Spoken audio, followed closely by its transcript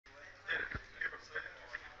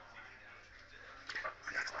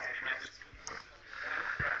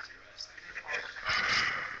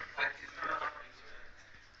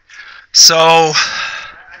So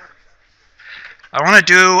I want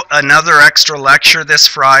to do another extra lecture this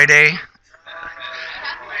Friday.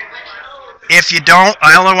 If you don't,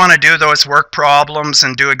 all I want to do though is work problems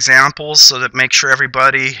and do examples so that make sure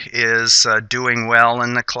everybody is doing well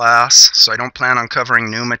in the class. So I don't plan on covering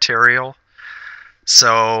new material.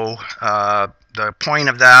 So the point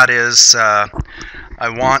of that is I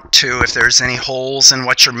want to, if there's any holes in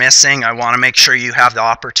what you're missing, I want to make sure you have the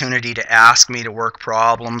opportunity to ask me to work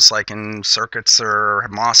problems like in circuits or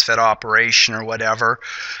MOSFET operation or whatever.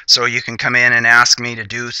 So you can come in and ask me to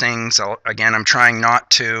do things. Again, I'm trying not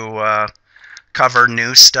to cover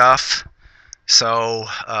new stuff. So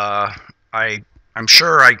I'm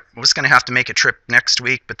sure I was going to have to make a trip next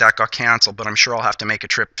week, but that got canceled. But I'm sure I'll have to make a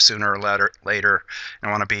trip sooner or later. I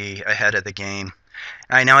want to be ahead of the game.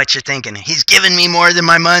 I know what you're thinking. He's giving me more than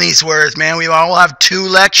my money's worth, man. We all have 2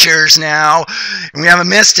 lectures now, and we haven't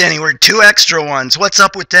missed any. We're 2 extra ones. What's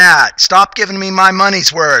up with that? Stop giving me my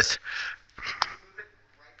money's worth.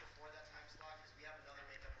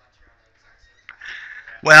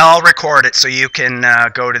 Well, I'll record it so you can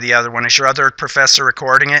go to the other one. Is your other professor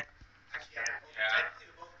recording it?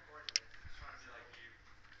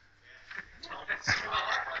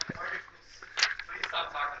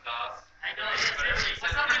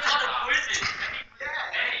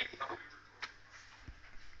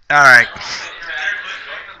 All right.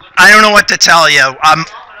 I don't know what to tell you.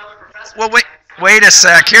 Well, wait a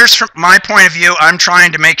sec. Here's from my point of view. I'm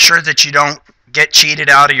trying to make sure that you don't get cheated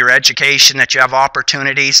out of your education, that you have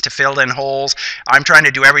opportunities to fill in holes. I'm trying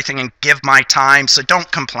to do everything and give my time, so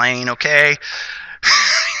don't complain, okay?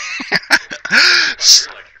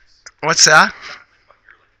 What's that?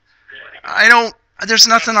 There's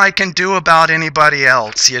nothing I can do about anybody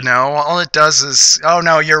else, you know. All it does is, oh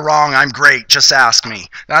no, you're wrong, I'm great, just ask me.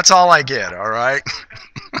 That's all I get, all right?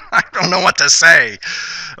 I don't know what to say.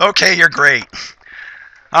 Okay, you're great.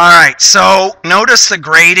 All right, so notice the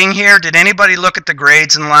grading here. Did anybody look at the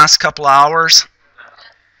grades in the last couple hours?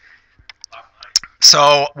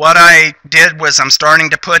 So what I did was I'm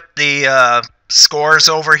starting to put the scores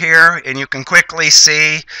over here, and you can quickly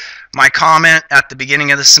see my comment at the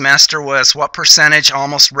beginning of the semester was what percentage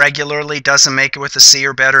almost regularly doesn't make it with a C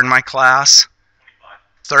or better in my class?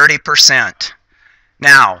 30%.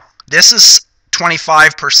 Now, this is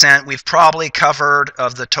 25%. We've probably covered,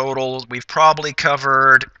 of the total, we've probably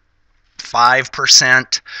covered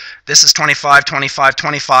 5%. This is 25, 25,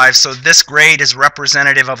 25. So this grade is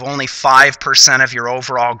representative of only 5% of your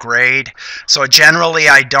overall grade. So generally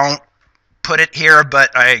I don't put it here, but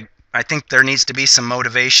I think there needs to be some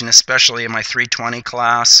motivation, especially in my 320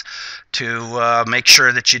 class, to make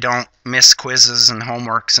sure that you don't miss quizzes and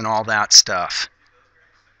homeworks and all that stuff.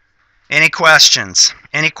 Any questions?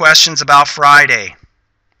 Any questions about Friday?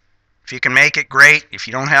 If you can make it, great. If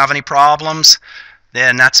you don't have any problems,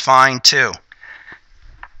 then that's fine too.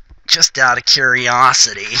 Just out of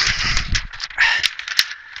curiosity.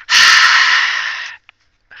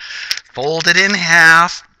 Fold it in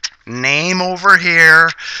half. Name over here.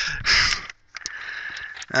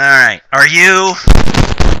 Alright, are you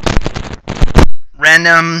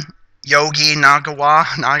Renam Yogi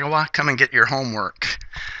Nagawa? Come and get your homework.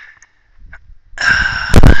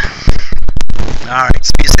 Alright,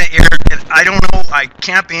 so you sit here. I don't know, I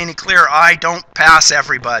can't be any clearer. I don't pass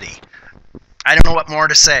everybody. I don't know what more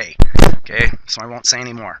to say. Okay, so I won't say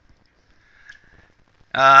any more.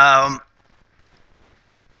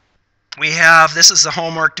 We have, this is the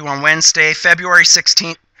homework due on Wednesday, February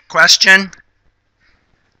 16th question.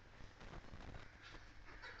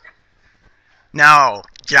 No,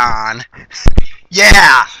 John.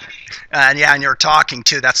 Yeah. Yeah, and you're talking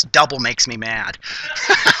too. That's double makes me mad.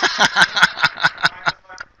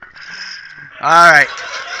 All right.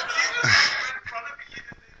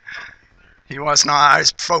 He was not. I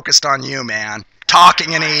was focused on you, man.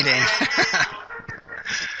 Talking and eating.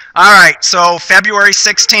 All right, so February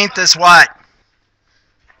 16th is what?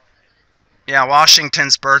 Yeah,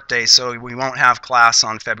 Washington's birthday, so we won't have class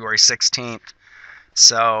on February 16th.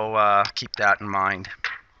 So keep that in mind.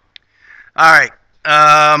 All right.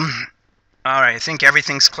 I think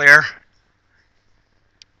everything's clear.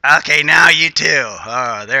 Okay, now you too.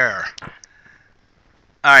 There.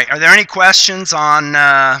 All right, are there any questions on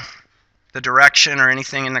the direction or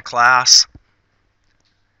anything in the class?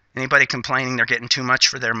 Anybody complaining they're getting too much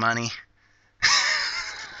for their money?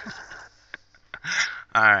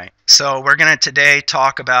 All right, so we're going to today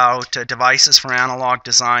talk about devices for analog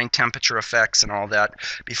design, temperature effects, and all that.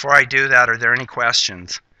 Before I do that, are there any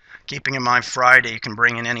questions? Keeping in mind Friday, you can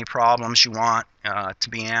bring in any problems you want to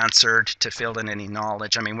be answered, to fill in any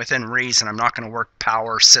knowledge. I mean, within reason. I'm not going to work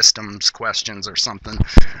power systems questions or something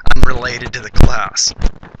unrelated to the class.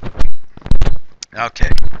 Okay,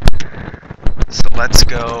 so let's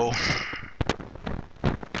go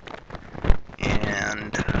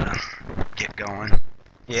and get going.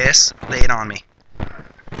 Yes, lay it on me.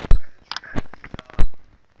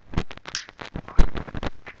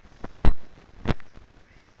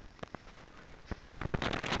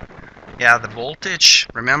 Yeah, the voltage,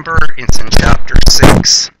 remember, it's in chapter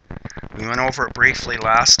 6. We went over it briefly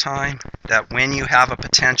last time, that when you have a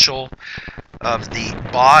potential of the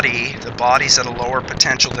body's at a lower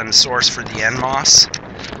potential than the source for the NMOS.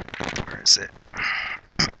 Where is it?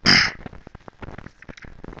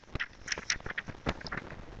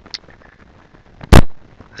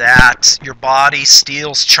 That your body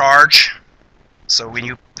steals charge. So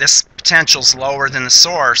when this potential's lower than the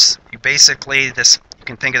source, you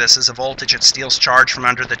can think of this as a voltage. It steals charge from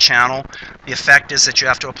under the channel. The effect is that you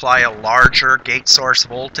have to apply a larger gate source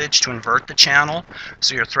voltage to invert the channel,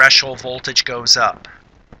 so your threshold voltage goes up.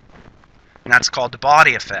 And that's called the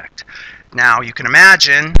body effect. Now you can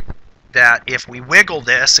imagine that if we wiggle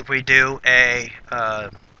this, if we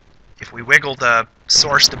wiggle the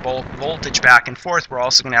source to voltage back and forth, we're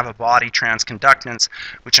also going to have a body transconductance,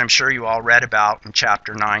 which I'm sure you all read about in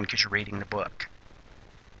chapter 9 because you're reading the book.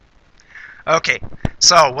 Okay,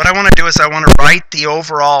 so what I want to do is I want to write the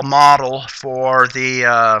overall model for the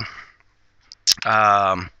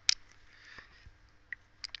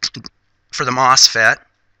MOSFET.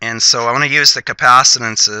 And so I want to use the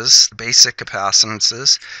capacitances, the basic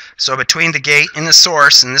capacitances. So between the gate and the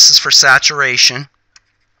source, and this is for saturation,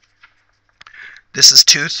 this is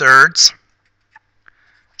 2/3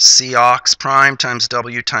 C aux prime times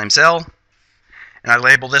W times L. And I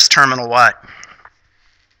label this terminal what?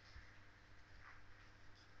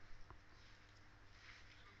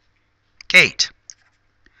 Gate.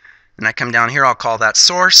 And I come down here, I'll call that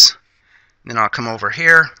source. Then I'll come over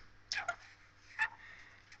here.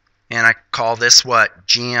 And I call this what?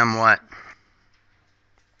 GM what?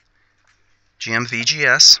 GM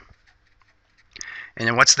VGS. And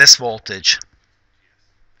then what's this voltage?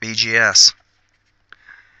 VGS.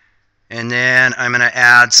 And then I'm going to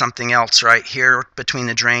add something else right here between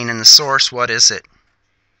the drain and the source. What is it?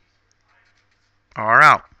 R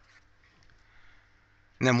out.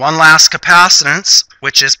 And then one last capacitance,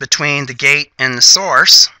 which is between the gate and the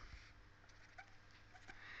source.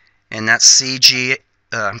 And that's gate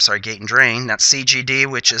and drain. That's CGD,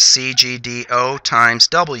 which is CGDO times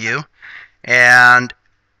W. And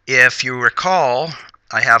if you recall,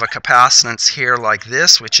 I have a capacitance here like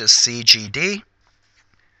this, which is CGD.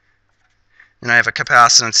 And I have a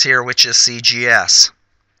capacitance here, which is CGS.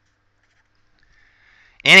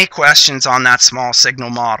 Any questions on that small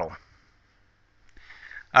signal model?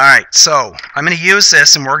 Alright, so I'm going to use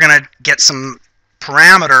this, and we're going to get some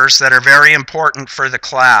parameters that are very important for the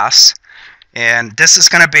class. And this is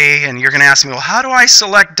going to be, and you're going to ask me, well, how do I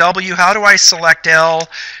select W? How do I select L?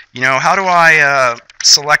 You know, how do I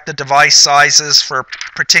select the device sizes for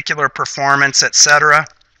particular performance, etc.?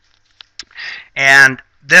 And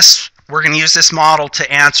we're going to use this model to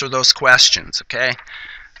answer those questions, okay?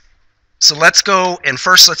 So let's go, and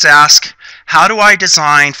first let's ask, how do I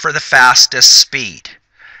design for the fastest speed?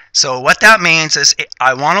 So what that means is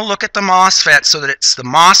I want to look at the MOSFET so that it's the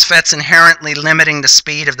MOSFET's inherently limiting the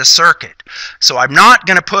speed of the circuit. So I'm not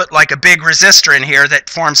going to put like a big resistor in here that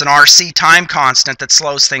forms an RC time constant that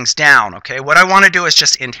slows things down. Okay, what I want to do is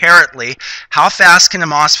just inherently, how fast can the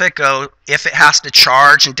MOSFET go if it has to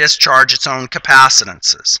charge and discharge its own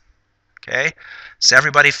capacitances? Okay, so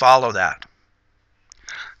everybody follow that.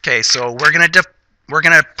 Okay, so we're going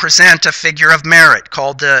to present a figure of merit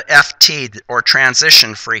called the FT, or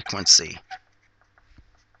transition frequency.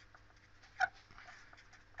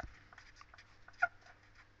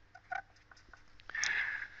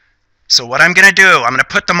 So what I'm going to do, I'm going to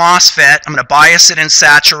put the MOSFET, I'm going to bias it in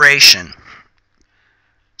saturation.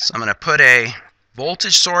 So I'm going to put a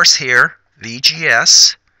voltage source here,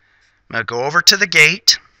 VGS. I'm going to go over to the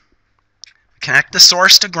gate, connect the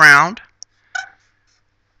source to ground.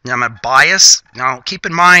 Now I'm going to bias. Now keep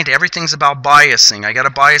in mind, everything's about biasing. I got to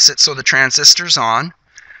bias it so the transistor's on. I'm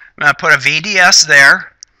going to put a VDS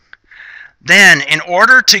there. Then, in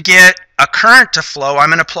order to get a current to flow, I'm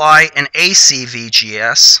going to apply an AC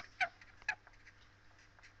VGS.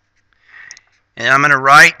 And I'm going to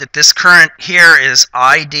write that this current here is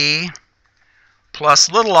ID plus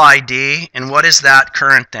little id. And what is that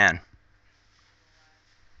current then?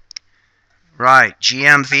 Right,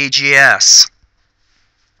 GM VGS.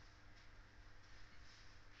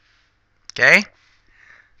 Okay?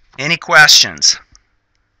 Any questions?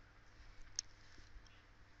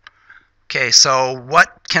 Okay, so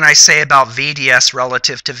what can I say about VDS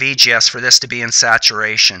relative to VGS for this to be in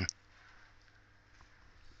saturation?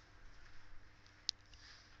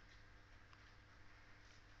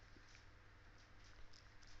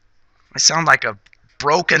 I sound like a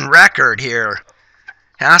broken record here.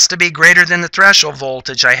 Has to be greater than the threshold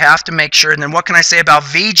voltage. I have to make sure. And then what can I say about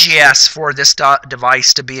VGS for this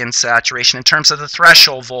device to be in saturation in terms of the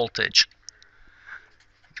threshold voltage?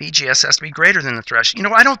 VGS has to be greater than the threshold. You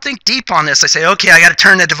know, I don't think deep on this. I say, okay, I got to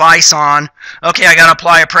turn the device on. Okay, I got to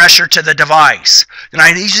apply a pressure to the device. And I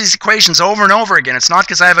use these equations over and over again. It's not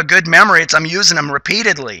because I have a good memory. It's I'm using them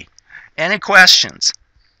repeatedly. Any questions?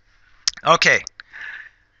 Okay.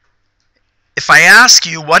 If I ask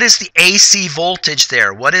you, what is the AC voltage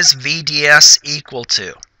there? What is VDS equal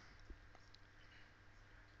to?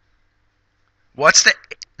 What's the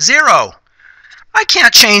 0? I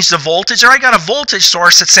can't change the voltage. I got a voltage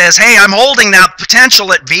source that says, hey, I'm holding that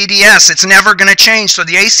potential at VDS. It's never going to change. So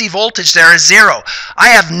the AC voltage there is 0. I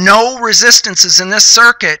have no resistances in this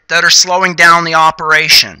circuit that are slowing down the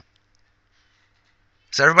operation.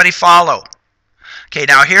 Does everybody follow? Okay,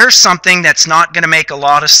 now here's something that's not going to make a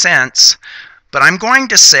lot of sense, but I'm going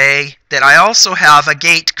to say that I also have a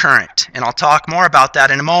gate current, and I'll talk more about that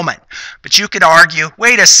in a moment. But you could argue,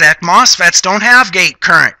 wait a sec, MOSFETs don't have gate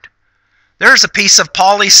current. There's a piece of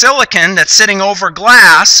polysilicon that's sitting over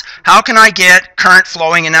glass. How can I get current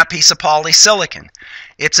flowing in that piece of polysilicon?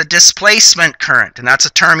 It's a displacement current, and that's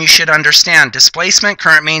a term you should understand. Displacement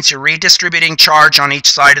current means you're redistributing charge on each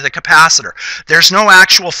side of the capacitor. There's no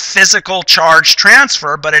actual physical charge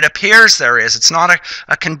transfer, but it appears there is. It's not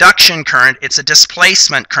a conduction current, it's a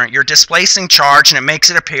displacement current. You're displacing charge, and it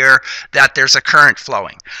makes it appear that there's a current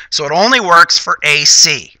flowing. So it only works for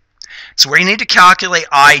AC. So we need to calculate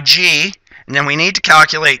IG, and then we need to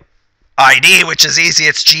calculate ID, which is easy.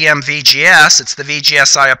 It's GM VGS. It's the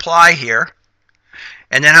VGS I apply here.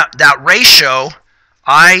 And then that ratio,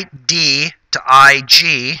 ID to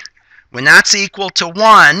IG, when that's equal to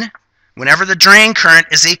 1, whenever the drain current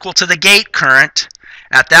is equal to the gate current,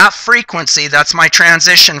 at that frequency, that's my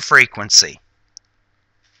transition frequency.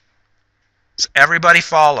 Does everybody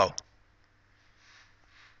follow?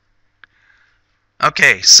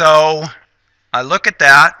 Okay, so I look at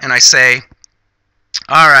that and I say,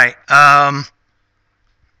 all right,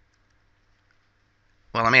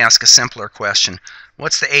 well, let me ask a simpler question.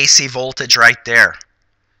 What's the AC voltage right there?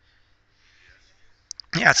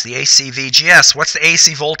 Yeah, it's the AC VGS. What's the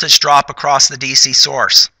AC voltage drop across the DC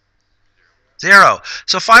source? 0.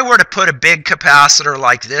 So if I were to put a big capacitor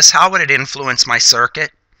like this, how would it influence my circuit?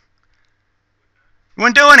 It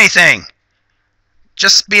wouldn't do anything.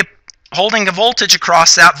 Just be holding a voltage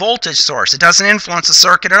across that voltage source. It doesn't influence the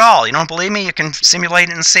circuit at all. You don't believe me? You can simulate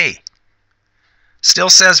it and see.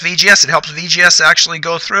 Still says VGS. It helps VGS actually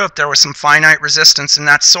go through if there was some finite resistance in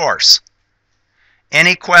that source.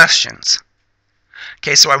 Any questions?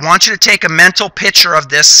 Okay, so I want you to take a mental picture of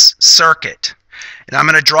this circuit. And I'm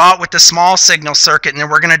going to draw it with the small signal circuit, and then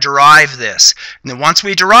we're going to derive this. And then once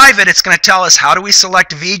we derive it, it's going to tell us how do we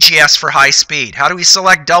select VGS for high speed? How do we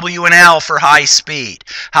select W and L for high speed?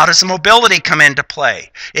 How does the mobility come into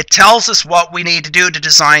play? It tells us what we need to do to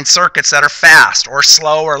design circuits that are fast or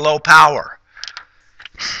slow or low power.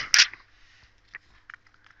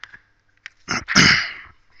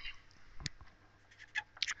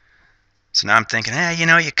 So now I'm thinking, you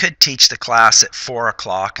know, you could teach the class at 4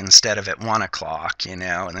 o'clock instead of at 1 o'clock, you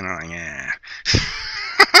know, and then I'm like, yeah.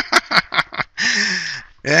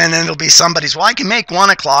 And then it'll be somebody's, well, I can make 1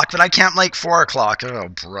 o'clock, but I can't make 4 o'clock. Oh,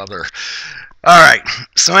 brother. All right.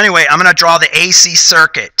 So anyway, I'm going to draw the AC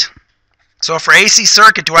circuit. So for AC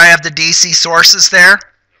circuit, do I have the DC sources there?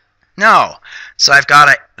 No. So I've got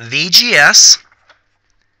a VGS,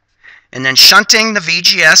 and then shunting the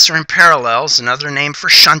VGS or in parallels, another name for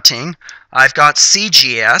shunting. I've got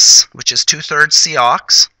CGS, which is 2/3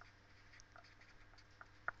 Cox.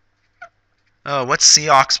 Oh, what's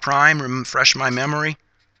Cox prime? Refresh my memory.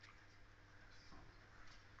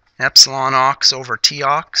 Epsilon ox over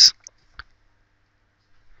Tox.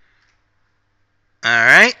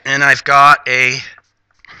 Alright, and I've got a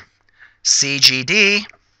CGD,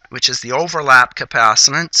 which is the overlap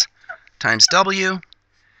capacitance, times W.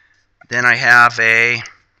 Then I have a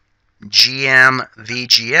GM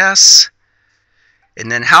VGS. And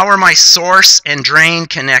then how are my source and drain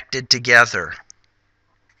connected together?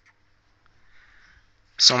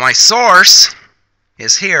 So my source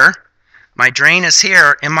is here. My drain is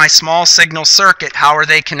here. In my small signal circuit, how are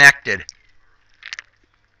they connected?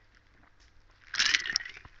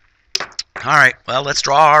 All right, well, let's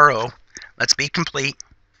draw RO. Let's be complete.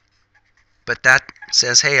 But that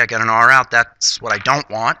says, hey, I got an R out. That's what I don't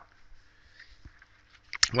want.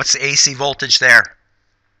 What's the AC voltage there?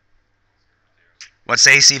 What's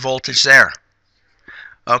the AC voltage there?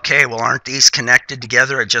 Okay, well, aren't these connected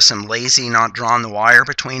together? I just am lazy, not drawing the wire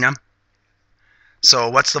between them. So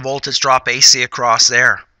what's the voltage drop AC across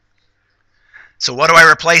there? So what do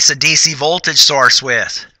I replace a DC voltage source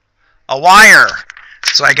with? A wire.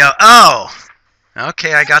 So I go, oh,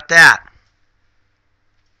 okay, I got that.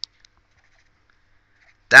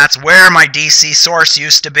 That's where my DC source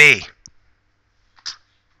used to be.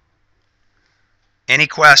 Any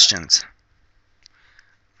questions?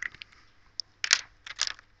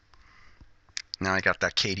 Now I got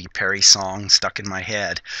that Katy Perry song stuck in my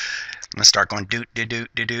head. I'm going to start going doot, doot, doot,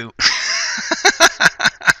 doot, doot.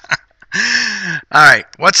 All right,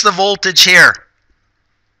 what's the voltage here?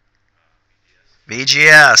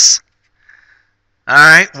 VGS. All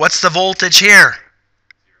right, what's the voltage here?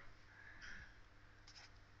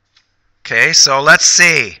 Okay, so let's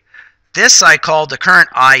see. This I called the current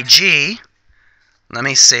IG. Let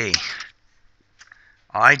me see.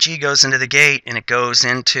 IG goes into the gate and it goes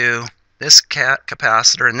into this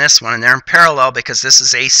capacitor and this one, and they're in parallel because this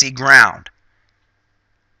is AC ground.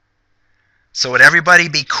 So would everybody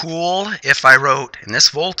be cool if I wrote, and this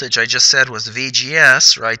voltage I just said was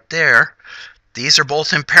VGS right there. These are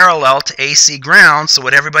both in parallel to AC ground, so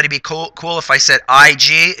would everybody be cool if I said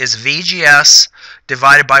IG is VGS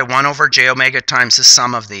divided by 1 over j omega times the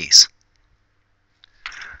sum of these?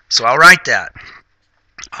 So I'll write that.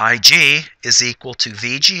 IG is equal to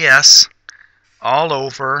VGS all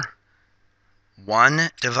over 1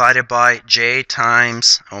 divided by j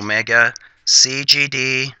times omega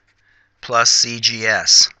CGD plus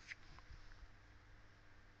CGS.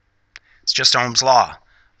 It's just Ohm's law.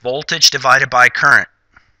 Voltage divided by current,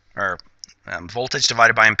 or voltage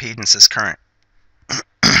divided by impedance is current.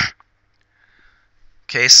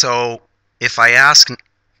 Okay, so if I ask,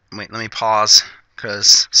 wait, let me pause,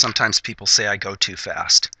 because sometimes people say I go too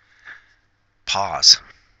fast. Pause.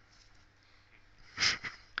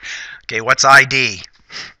 Okay, what's ID?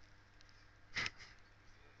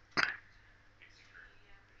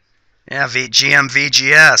 Yeah, GM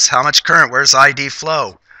VGS. How much current? Where's ID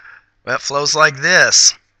flow? Well, it flows like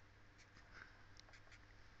this.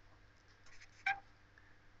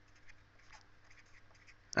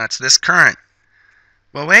 That's this current.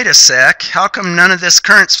 Well, wait a sec. How come none of this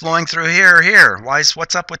current's flowing through here or here?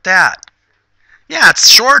 What's up with that? Yeah, it's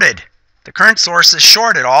shorted. The current source is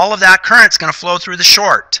shorted. All of that current's going to flow through the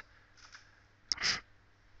short.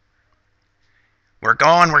 We're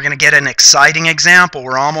going to get an exciting example.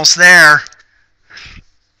 We're almost there.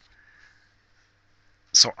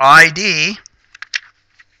 So ID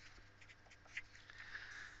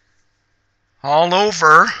all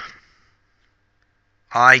over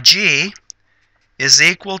IG is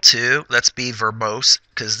equal to, let's be verbose,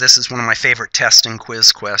 because this is one of my favorite test and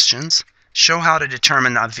quiz questions. Show how to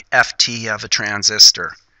determine the FT of a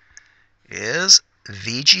transistor. Is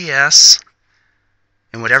VGS,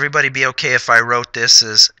 and would everybody be okay if I wrote this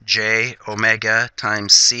as J omega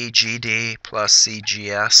times CGD plus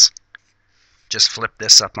CGS? Just flip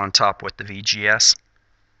this up on top with the VGS.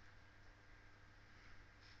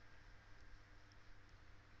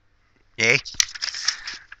 Yay.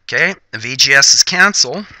 Okay, the VGS is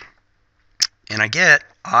cancel, and I get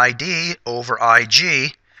ID over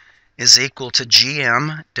IG is equal to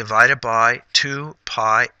GM divided by 2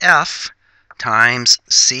 pi F times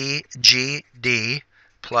CGD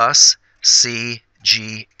plus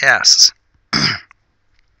CGS.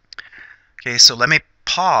 Okay, so let me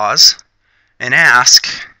pause and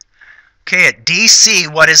ask, okay, at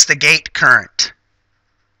DC, what is the gate current?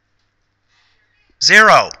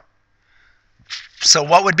 0. So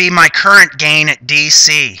what would be my current gain at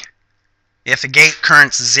DC if the gate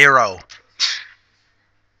current's 0?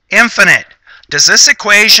 Infinite. Does this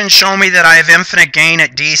equation show me that I have infinite gain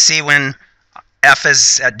at DC when F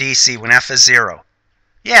is at DC, when F is 0?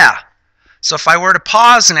 Yeah. So if I were to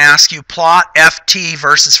pause and ask you plot FT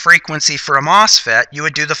versus frequency for a MOSFET, you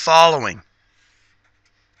would do the following.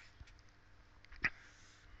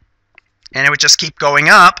 And it would just keep going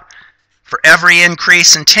up. For every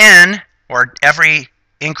increase in 10, or every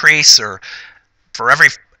increase, or for every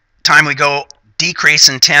time we go decrease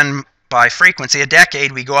in 10 by frequency, a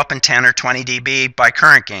decade, we go up in 10 or 20 dB by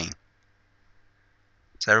current gain.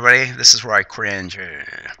 So everybody, this is where I cringe.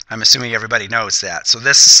 I'm assuming everybody knows that. So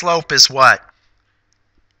this slope is what?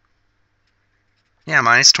 Yeah,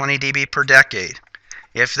 minus 20 dB per decade.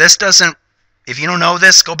 If you don't know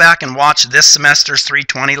this, go back and watch this semester's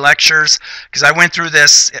 320 lectures, because I went through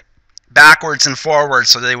this backwards and forwards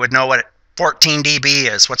so they would know what 14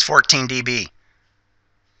 dB is. What's 14 dB?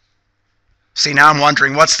 See, now I'm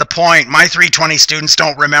wondering, what's the point? My 320 students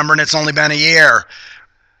don't remember, and it's only been a year.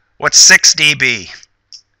 What's 6 dB?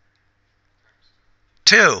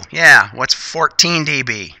 2. Yeah. What's 14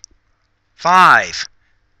 dB? 5.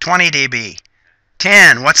 20 dB.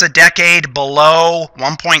 10. What's a decade below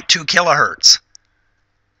 1.2 kilohertz?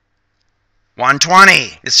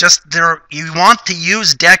 120. It's just there. You want to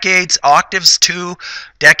use decades, octaves 2,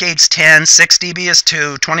 decades 10, 6 dB is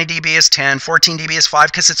 2, 20 dB is 10, 14 dB is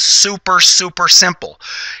 5, because it's super, super simple.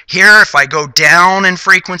 Here, if I go down in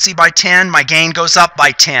frequency by 10, my gain goes up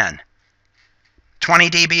by 10. 20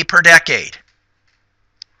 dB per decade.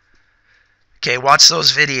 Okay, watch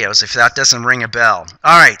those videos if that doesn't ring a bell.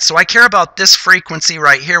 All right, so I care about this frequency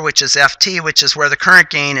right here, which is FT, which is where the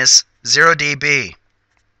current gain is 0 dB.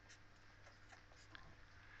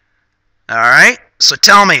 All right, so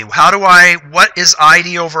tell me, what is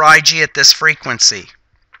ID over IG at this frequency?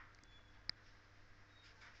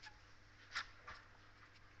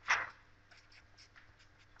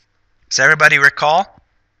 Does everybody recall?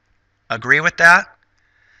 Agree with that?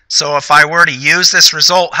 So if I were to use this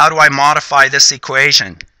result, how do I modify this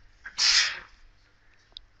equation?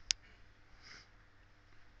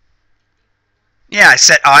 Yeah, I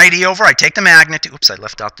set ID over, I take the magnitude, oops, I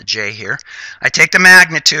left out the J here. I take the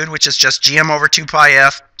magnitude, which is just GM over 2 pi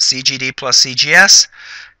F, CGD plus CGS,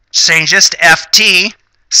 change this to FT,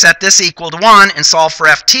 set this equal to 1, and solve for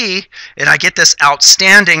FT, and I get this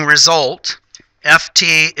outstanding result.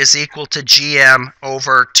 FT is equal to GM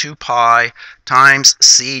over 2 pi times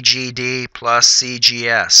CGD plus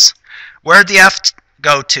CGS. Where'd the F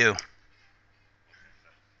go to?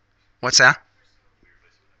 What's that?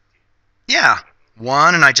 Yeah.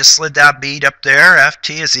 1, and I just slid that bead up there.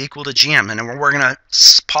 FT is equal to GM. And then we're going to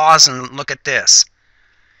pause and look at this.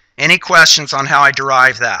 Any questions on how I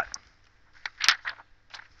derive that?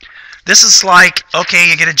 This is like, okay,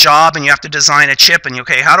 you get a job and you have to design a chip, and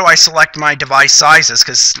okay, how do I select my device sizes?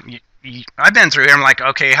 Because I've been through here, I'm like,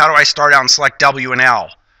 okay, how do I start out and select W and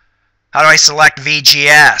L? How do I select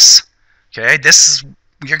VGS? Okay,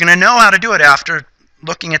 you're going to know how to do it after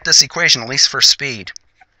looking at this equation, at least for speed.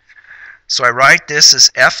 So I write this as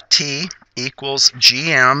FT equals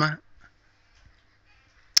GM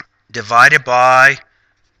divided by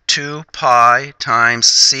 2 pi times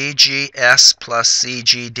CGS plus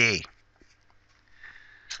CGD.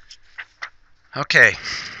 Okay.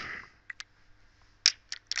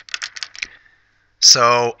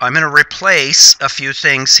 So I'm going to replace a few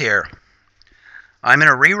things here. I'm going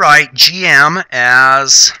to rewrite GM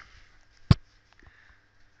as,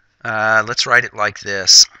 let's write it like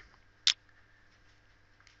this.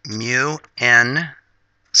 Mu n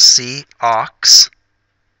C aux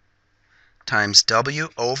times W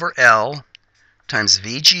over L times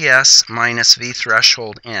VGS minus V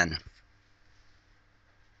threshold N.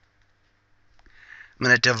 I'm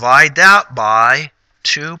going to divide that by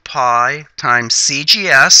 2 pi times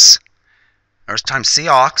CGS, or times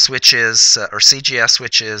COX, which is, or CGS,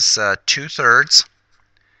 which is 2/3.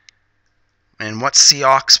 And what's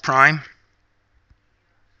COX prime?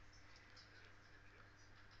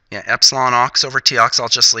 Yeah, epsilon ox over Tox, I'll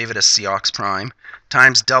just leave it as Cox prime,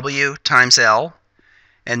 times W times L.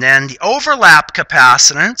 And then the overlap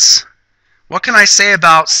capacitance, what can I say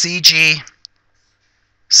about CGS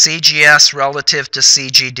relative to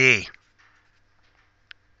CGD?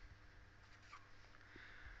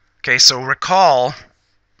 Okay, so recall,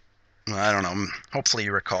 I don't know, hopefully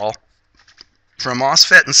you recall, for a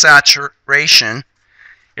MOSFET in saturation,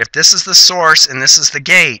 if this is the source and this is the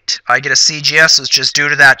gate, I get a CGS which is due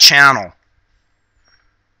to that channel.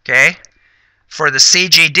 Okay? For the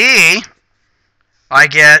CGD, I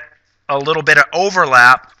get a little bit of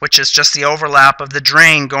overlap, which is just the overlap of the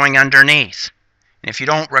drain going underneath. And if you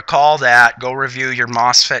don't recall that, go review your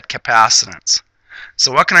MOSFET capacitance.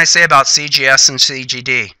 So what can I say about CGS and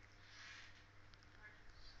CGD?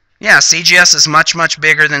 Yeah, CGS is much, much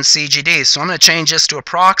bigger than CGD, so I'm going to change this to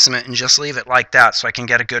approximate and just leave it like that so I can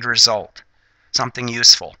get a good result, something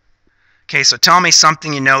useful. Okay, so tell me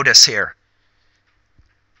something you notice here.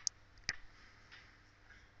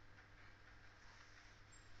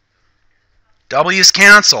 W's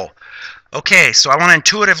cancel. Okay, so I want to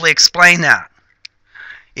intuitively explain that.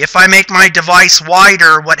 If I make my device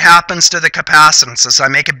wider, what happens to the capacitance as I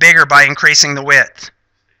make it bigger by increasing the width?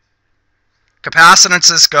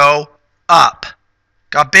 Capacitances go up.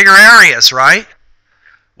 Got bigger areas, right?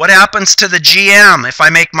 What happens to the GM if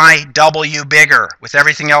I make my W bigger with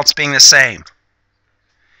everything else being the same?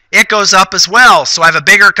 It goes up as well. So I have a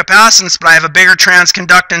bigger capacitance, but I have a bigger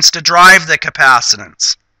transconductance to drive the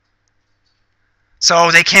capacitance. So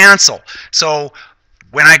they cancel. So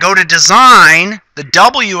when I go to design, the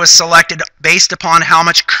W is selected based upon how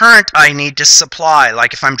much current I need to supply.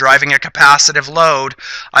 Like if I'm driving a capacitive load,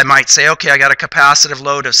 I might say, okay, I got a capacitive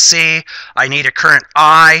load of C, I need a current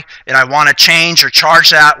I, and I want to change or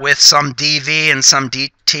charge that with some dV and some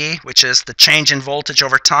dt, which is the change in voltage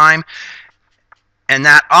over time. And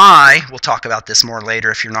that I, we'll talk about this more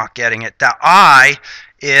later if you're not getting it, that I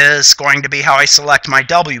is going to be how I select my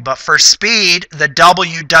W. But for speed, the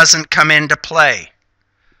W doesn't come into play.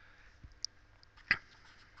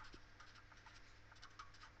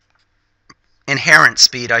 Inherent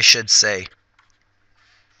speed, I should say.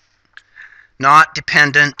 Not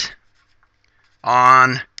dependent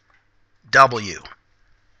on W.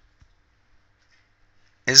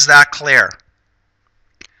 Is that clear?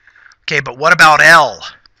 Okay, but what about L?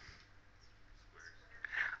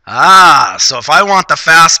 So if I want the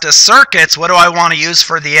fastest circuits, what do I want to use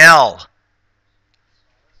for the L?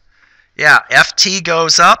 Yeah, Ft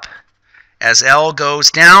goes up as L goes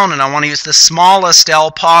down, and I want to use the smallest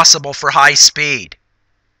L possible for high speed.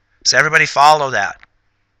 Does everybody follow that?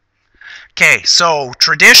 Okay, so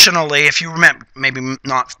traditionally, if you remember, maybe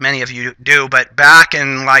not many of you do, but back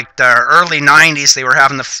in like the early 90s, they were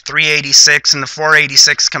having the 386 and the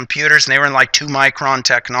 486 computers, and they were in like 2-micron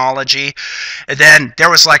technology. And then there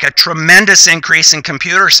was like a tremendous increase in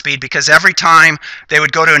computer speed because every time they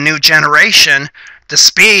would go to a new generation, the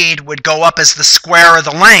speed would go up as the square of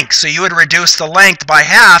the length. So you would reduce the length by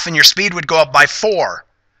half, and your speed would go up by 4.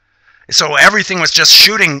 So everything was just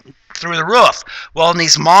shooting through the roof. Well, in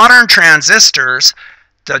these modern transistors,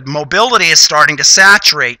 the mobility is starting to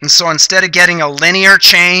saturate. And so instead of getting a linear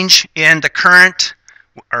change in the current,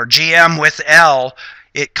 or GM with L,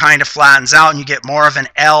 it kind of flattens out and you get more of an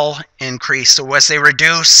L increase. So as they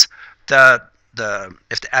reduce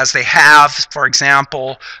as they have, for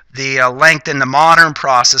example, the length in the modern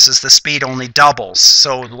processes, the speed only doubles.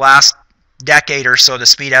 So the last decade or so, the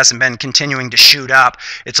speed hasn't been continuing to shoot up.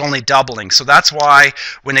 It's only doubling. So that's why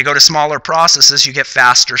when they go to smaller processes, you get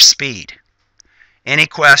faster speed. Any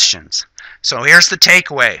questions? So here's the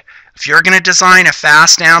takeaway. If you're going to design a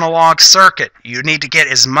fast analog circuit, you need to get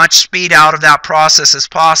as much speed out of that process as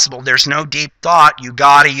possible. There's no deep thought. You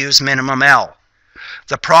got to use minimum L.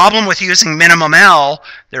 The problem with using minimum L,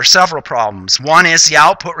 there are several problems. One is the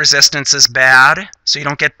output resistance is bad, so you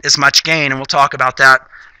don't get as much gain, and we'll talk about that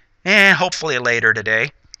hopefully later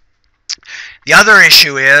today. The other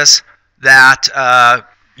issue is that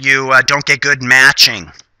you don't get good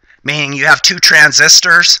matching, meaning you have two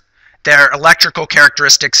transistors, their electrical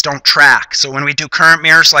characteristics don't track. So when we do current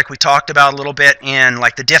mirrors, like we talked about a little bit in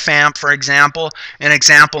like the diff amp, for example, in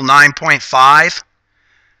example 9.5,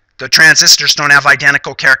 the transistors don't have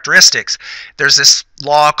identical characteristics. There's this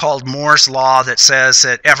law called Moore's law that says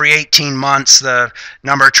that every 18 months the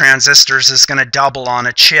number of transistors is going to double on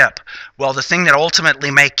a chip. Well, the thing that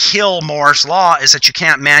ultimately may kill Moore's law is that you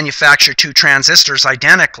can't manufacture two transistors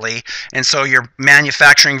identically, and so your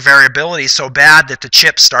manufacturing variability is so bad that the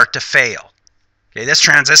chips start to fail. Okay, this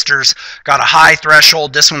transistor's got a high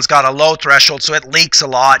threshold, this one's got a low threshold, so it leaks a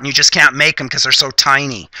lot, and you just can't make them because they're so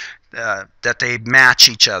tiny that they match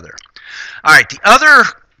each other. All right, the other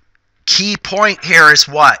key point here is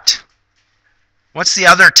what? What's the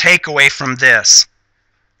other takeaway from this?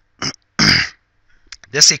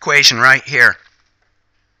 This equation right here.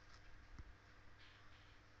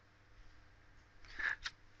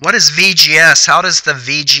 What is VGS? How does the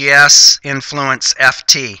VGS influence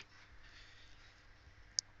FT?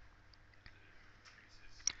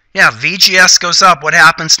 Yeah, VGS goes up. What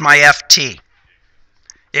happens to my FT?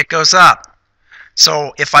 It goes up.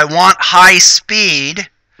 So if I want high speed,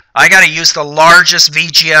 I got to use the largest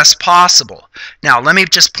VGS possible. Now, let me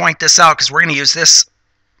just point this out because we're going to use this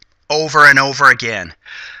over and over again.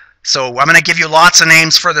 So I'm going to give you lots of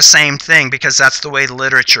names for the same thing because that's the way the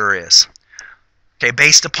literature is. Okay,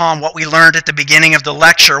 based upon what we learned at the beginning of the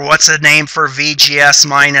lecture, what's the name for VGS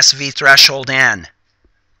minus V threshold N?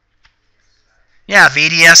 Yeah,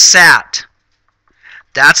 VDS sat.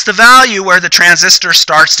 That's the value where the transistor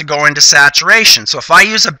starts to go into saturation. So if I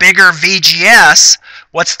use a bigger VGS,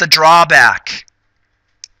 what's the drawback?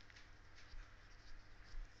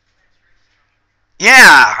 Yeah,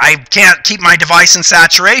 I can't keep my device in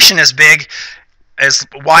saturation as big, as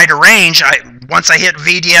wide a range. Once I hit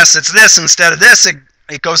VDS, it's this. Instead of this,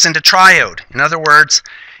 it goes into triode. In other words,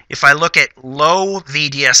 if I look at low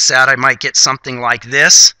VDS sat, I might get something like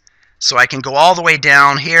this. So I can go all the way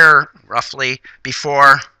down here, roughly,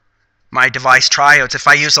 before my device triodes. If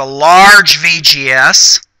I use a large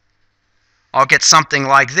VGS, I'll get something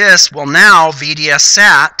like this. Well, now VDS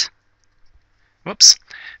sat,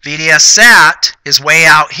 VDS sat is way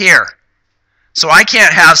out here. So I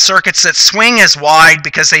can't have circuits that swing as wide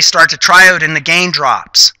because they start to triode and the gain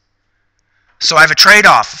drops. So I have a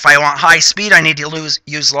trade-off. If I want high speed, I need to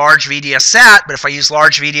use large VDS sat, but if I use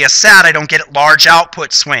large VDS sat, I don't get large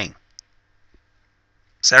output swing.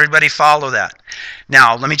 So everybody follow that.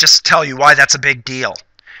 Now, let me just tell you why that's a big deal.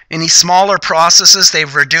 In these smaller processes,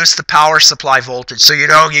 they've reduced the power supply voltage. So you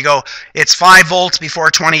go, it's 5 volts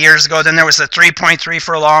before 20 years ago. Then there was a 3.3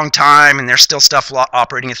 for a long time, and there's still stuff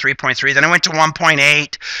operating at 3.3. Then it went to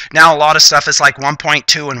 1.8. Now a lot of stuff is like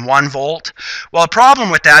 1.2 and 1 volt. Well, the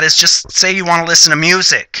problem with that is just say you want to listen to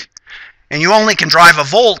music, and you only can drive a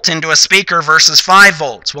volt into a speaker versus 5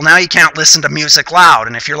 volts. Well, now you can't listen to music loud.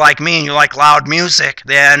 And if you're like me and you like loud music,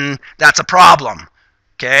 then that's a problem.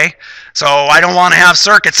 Okay, so I don't want to have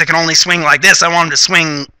circuits that can only swing like this. I want them to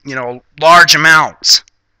swing, large amounts.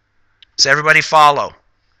 So everybody follow.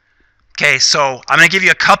 Okay, so I'm going to give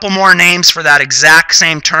you a couple more names for that exact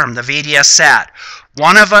same term, the VDS sat.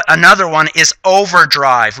 Another one is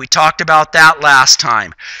overdrive. We talked about that last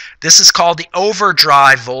time. This is called the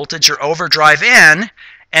overdrive voltage or overdrive N,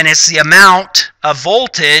 and it's the amount of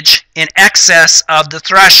voltage in excess of the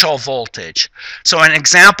threshold voltage. So in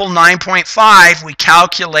example 9.5, we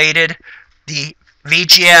calculated the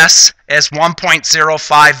VGS as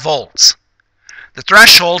 1.05 volts. The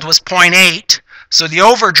threshold was 0.8, so the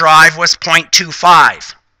overdrive was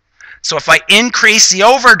 0.25. So if I increase the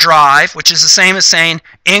overdrive, which is the same as saying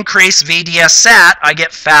increase VDS sat, I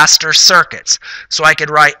get faster circuits. So I could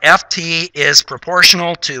write FT is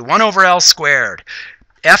proportional to 1 over L squared.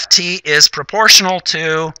 FT is proportional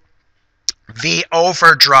to V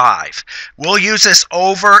overdrive. We'll use this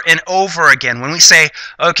over and over again. When we say,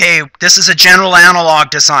 okay, this is a general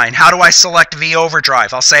analog design, how do I select V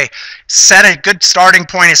overdrive? I'll say, set a good starting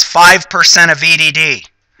point is 5% of VDD.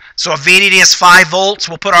 So if VDD is 5 volts,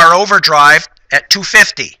 we'll put our overdrive at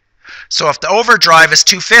 250. So if the overdrive is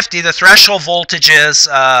 250, the threshold voltage is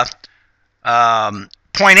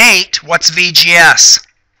 0.8. What's VGS?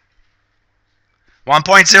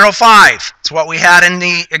 1.05. It's what we had in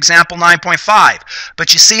the example 9.5.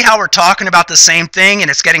 But you see how we're talking about the same thing,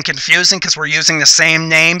 and it's getting confusing because we're using the same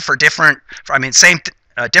name for different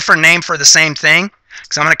name for the same thing.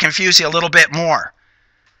 Because I'm going to confuse you a little bit more.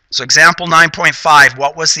 So example 9.5,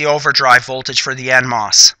 what was the overdrive voltage for the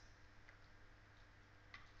NMOS?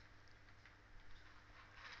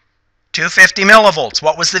 250 millivolts.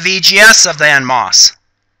 What was the VGS of the NMOS?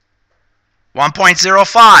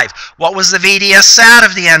 1.05. What was the VDS sat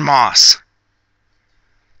of the NMOS?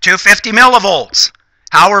 250 millivolts.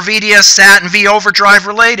 How are VDS sat and V overdrive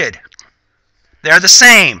related? They're the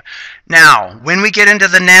same. Now, when we get into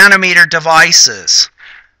the nanometer devices,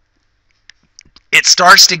 it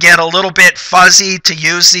starts to get a little bit fuzzy to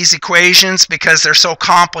use these equations because they're so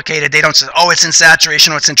complicated. They don't say, oh, it's in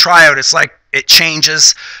saturation, oh, it's in triode. It's like it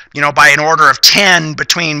changes, by an order of 10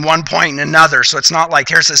 between one point and another. So it's not like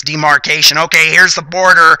here's this demarcation. Okay, here's the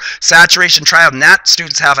border, saturation, triode. And that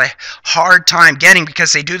students have a hard time getting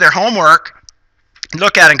because they do their homework,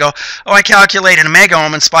 look at it and go, oh, I calculated a mega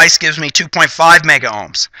ohm and SPICE gives me 2.5 mega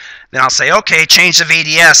ohms. Then I'll say, okay, change the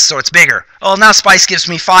VDS so it's bigger. Oh, now SPICE gives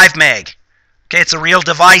me 5 meg. Okay, it's a real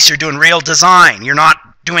device. You're doing real design. You're not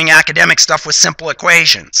doing academic stuff with simple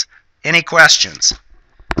equations. Any questions?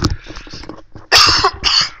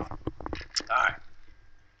 All right.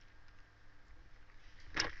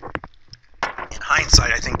 In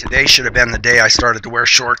hindsight, I think today should have been the day I started to wear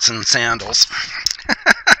shorts and sandals.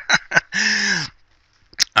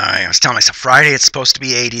 I was telling myself, Friday it's supposed to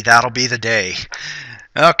be 80. That'll be the day.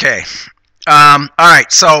 Okay. All right,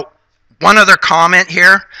 so one other comment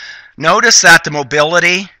here. Notice that the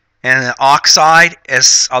mobility and the oxide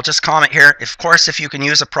is, I'll just comment here, of course, if you can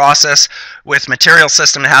use a process with material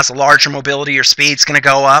system that has a larger mobility, your speed's going to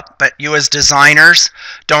go up, but you as designers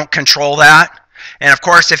don't control that. And of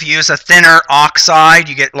course, if you use a thinner oxide,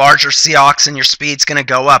 you get larger Cox and your speed's going to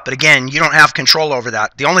go up. But again, you don't have control over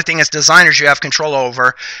that. The only thing as designers you have control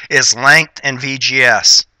over is length and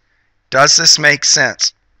VGS. Does this make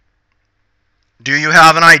sense? Do you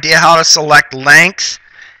have an idea how to select length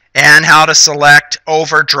and how to select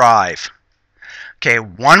overdrive? Okay,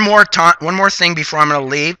 one more thing before I'm going to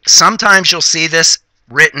leave. Sometimes you'll see this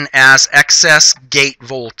written as excess gate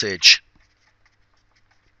voltage.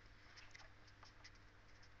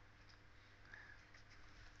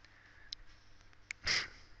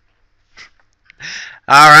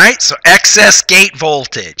 All right, so excess gate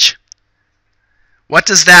voltage. What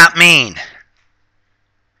does that mean?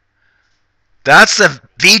 That's the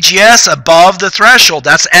VGS above the threshold.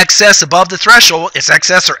 That's excess above the threshold. It's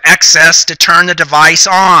excess or excess to turn the device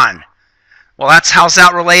on. Well, how's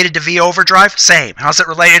that related to V overdrive? Same. How's it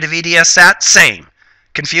related to VDS sat? Same.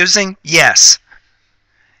 Confusing? Yes.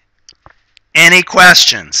 Any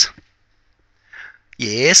questions?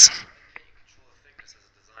 Yes?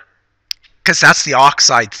 Because that's the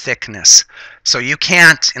oxide thickness. So you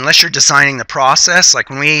can't, unless you're designing the process,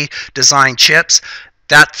 like when we design chips,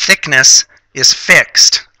 that thickness is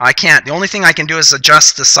fixed. I can't. The only thing I can do is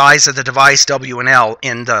adjust the size of the device W and L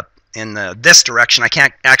in this direction. I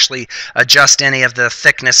can't actually adjust any of the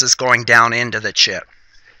thicknesses going down into the chip.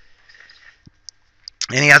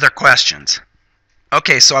 Any other questions?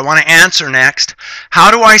 Okay, so I want to answer next. How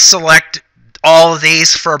do I select all of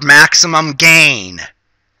these for maximum gain?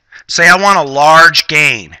 Say I want a large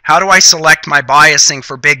gain. How do I select my biasing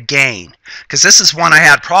for big gain? Because this is one I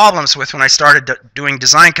had problems with when I started doing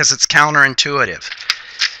design because it's counterintuitive.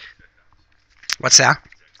 What's that?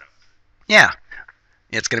 Yeah.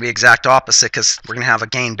 It's going to be exact opposite because we're going to have a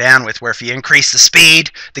gain bandwidth where if you increase the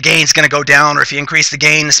speed, the gain's going to go down, or if you increase the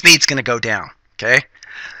gain, the speed's going to go down. Okay?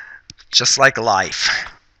 Just like life.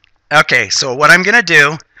 Okay, so what I'm going to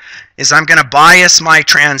do is I'm going to bias my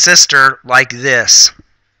transistor like this.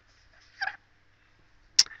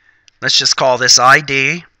 Let's just call this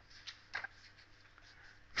ID.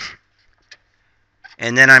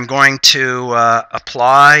 And then I'm going to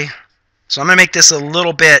apply. So I'm going to make this a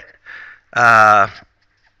little bit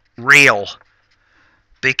real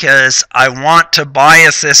because I want to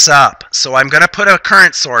bias this up. So I'm going to put a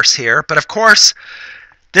current source here. But of course,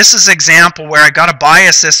 this is an example where I got to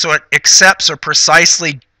bias this so it accepts or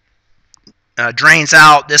precisely drains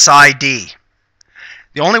out this ID.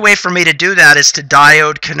 The only way for me to do that is to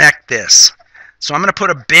diode connect this. So I'm going to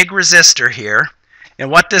put a big resistor here.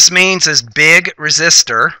 And what this means is big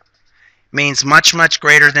resistor means much, much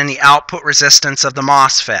greater than the output resistance of the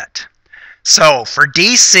MOSFET. So for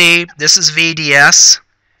DC, this is VDS.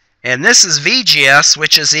 And this is VGS,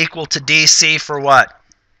 which is equal to DC for what?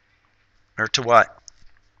 Or to what?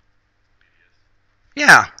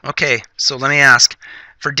 Yeah, okay. So let me ask.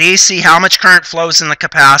 For DC, how much current flows in the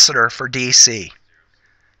capacitor for DC?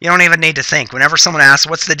 You don't even need to think. Whenever someone asks,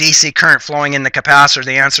 what's the DC current flowing in the capacitor,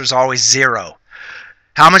 the answer is always 0.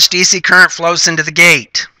 How much DC current flows into the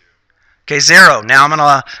gate? Okay, 0.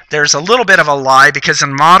 Now there's a little bit of a lie because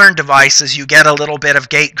in modern devices you get a little bit of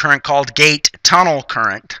gate current called gate tunnel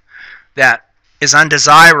current that is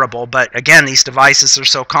undesirable. But again, these devices are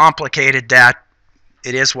so complicated that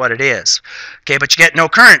it is what it is. Okay, but you get no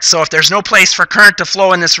current. So if there's no place for current to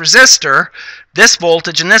flow in this resistor, this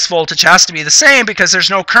voltage and this voltage has to be the same because there's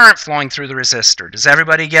no current flowing through the resistor. Does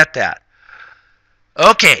everybody get that?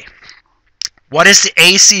 Okay. What is the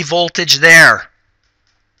AC voltage there?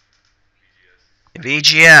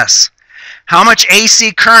 VGS. How much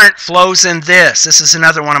AC current flows in this? This is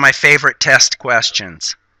another one of my favorite test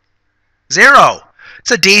questions. 0.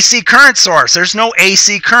 It's a DC current source. There's no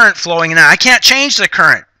AC current flowing in that. I can't change the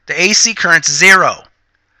current. The AC current's 0.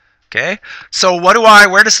 Okay? So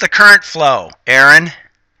where does the current flow? Aaron?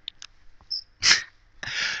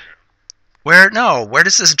 Where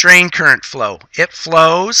does this drain current flow? It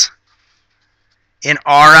flows in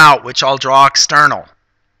R out, which I'll draw external.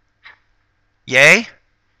 Yay?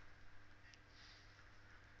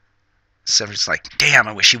 So it's like, damn,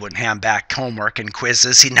 I wish he wouldn't hand back homework and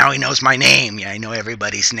quizzes. Now he knows my name. Yeah, I know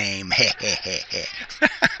everybody's name.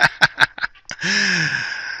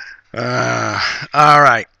 All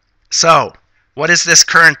right. So, what is this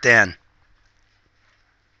current then?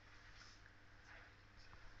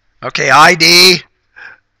 Okay, ID.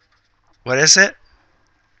 What is it?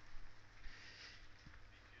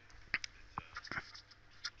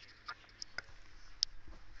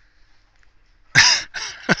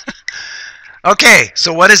 Okay,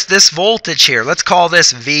 so what is this voltage here? Let's call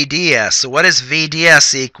this VDS. So what is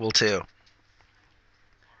VDS equal to?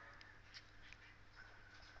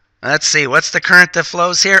 Let's see, what's the current that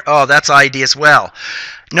flows here? Oh, that's ID as well.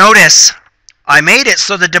 Notice, I made it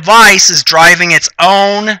so the device is driving its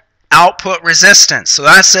own output resistance. So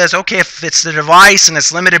that says, okay, if it's the device and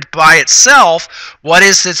it's limited by itself, what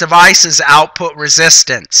is the device's output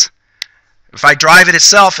resistance? If I drive it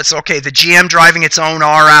itself, it's okay, the GM driving its own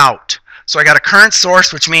R out. So I got a current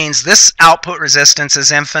source, which means this output resistance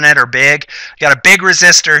is infinite or big. I got a big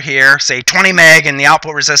resistor here, say 20 meg, and the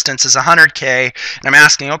output resistance is 100K. And I'm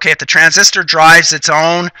asking, okay, if the transistor drives its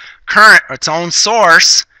own current, or its own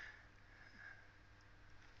source,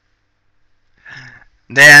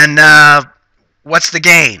 then what's the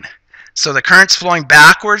gain? So the current's flowing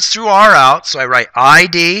backwards through R out. So I write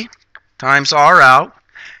ID times R out.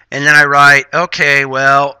 And then I write, okay,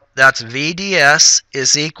 well, that's VDS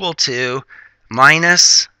is equal to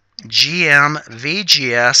minus GM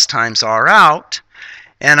VGS times R out,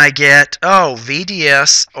 and I get, oh,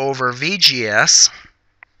 VDS over VGS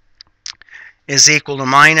is equal to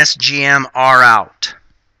minus GM R out.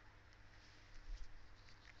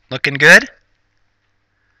 Looking good?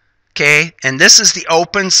 Okay, and this is the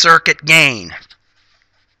open circuit gain.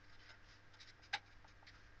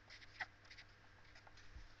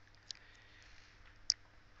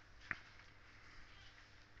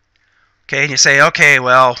 Okay, and you say, okay,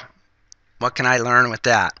 well, what can I learn with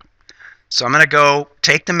that? So I'm going to go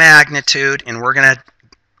take the magnitude, and we're going to,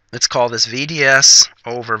 let's call this VDS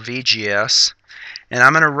over VGS, and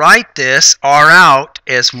I'm going to write this R out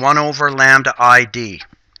as 1 over lambda ID.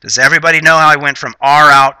 Does everybody know how I went from R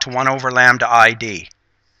out to 1 over lambda ID?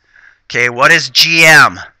 Okay, what is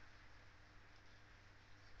GM?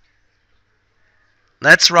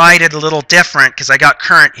 Let's write it a little different because I got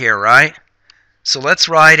current here, right? So let's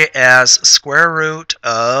write it as square root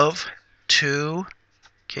of 2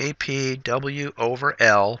 kpW over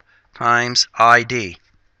L times ID.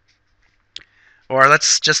 Or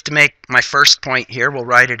let's just to make my first point here, we'll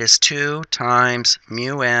write it as 2 times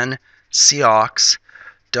mu n Cox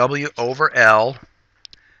W over L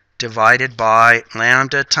divided by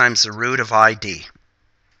lambda times the root of ID.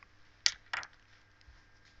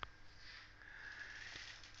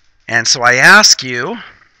 And so I ask you,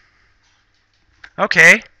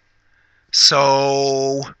 okay,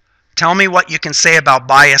 so tell me what you can say about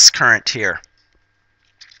bias current here.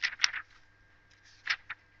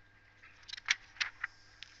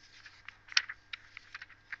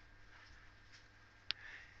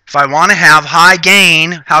 If I want to have high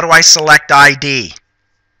gain, how do I select ID?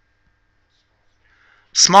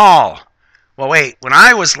 Small. Well, wait, when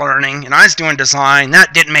I was learning and I was doing design,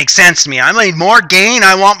 that didn't make sense to me. I need more gain,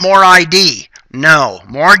 I want more ID. No,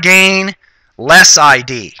 more gain, less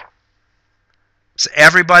ID. So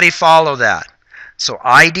everybody follow that. So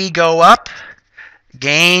ID go up,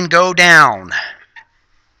 gain go down.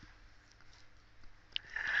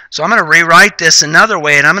 So I'm going to rewrite this another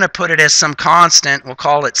way, and I'm going to put it as some constant. We'll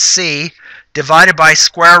call it C, divided by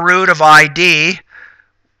square root of ID.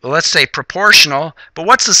 Well, let's say proportional. But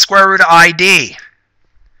what's the square root of ID?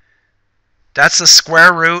 That's the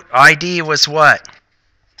square root. ID was what?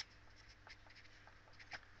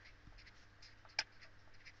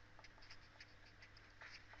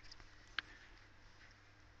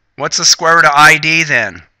 What's the square root of ID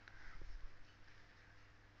then?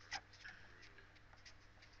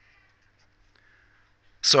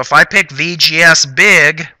 So if I pick VGS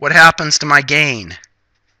big, what happens to my gain?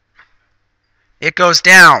 It goes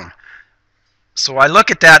down. So I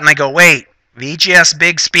look at that and I go, wait, VGS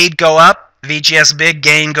big speed go up, VGS big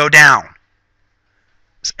gain go down.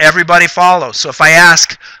 So everybody follows. So if I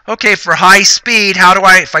ask, okay, for high speed, how do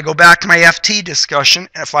I, if I go back to my FT discussion,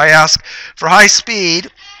 if I ask for high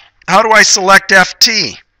speed, how do I select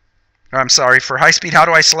FT? Or I'm sorry, for high speed, how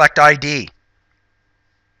do I select ID?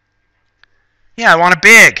 Yeah, I want a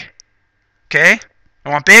big. Okay? I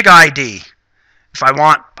want big ID. If I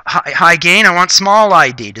want high gain, I want small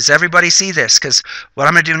ID. Does everybody see this? Because what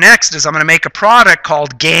I'm going to do next is I'm going to make a product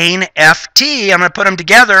called gain FT. I'm going to put them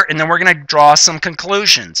together, and then we're going to draw some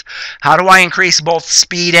conclusions. How do I increase both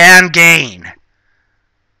speed and gain?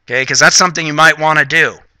 Okay, because that's something you might want to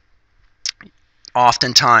do.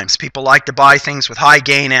 Oftentimes, people like to buy things with high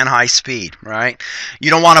gain and high speed, right? You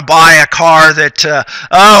don't want to buy a car that,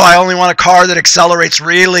 I only want a car that accelerates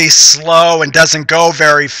really slow and doesn't go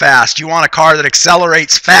very fast. You want a car that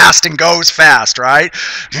accelerates fast and goes fast, right?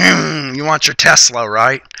 You want your Tesla,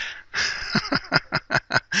 right?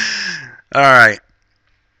 All right.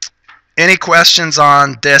 Any questions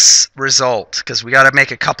on this result? Because we got to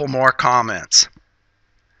make a couple more comments.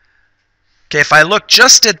 Okay, if I look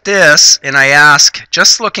just at this and I ask,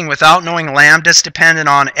 just looking without knowing lambda is dependent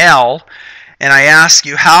on L, and I ask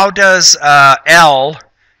you, how does L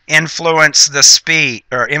influence the speed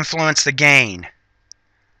or influence the gain?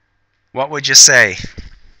 What would you say?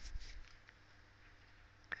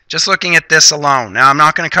 Just looking at this alone. Now, I'm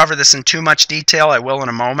not going to cover this in too much detail. I will in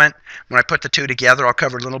a moment. When I put the two together, I'll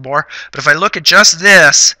cover a little more. But if I look at just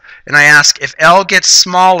this and I ask, if L gets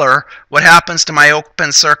smaller, what happens to my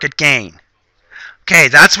open circuit gain? Okay,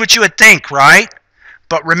 that's what you would think, right?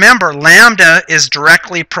 But remember, lambda is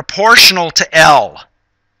directly proportional to L.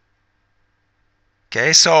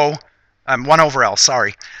 Okay, so 1 over L,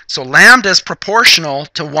 sorry. So lambda is proportional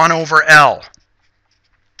to 1 over L.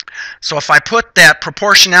 So if I put that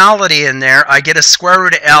proportionality in there, I get a square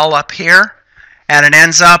root of L up here, and it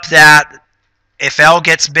ends up that if L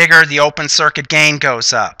gets bigger, the open circuit gain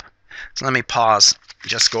goes up. So let me pause,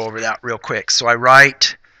 just go over that real quick. So I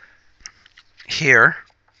write here,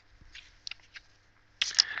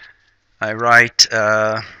 I write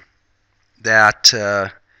that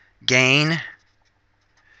gain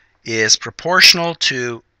is proportional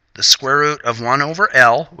to the square root of 1 over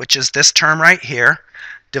L, which is this term right here,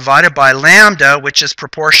 divided by lambda, which is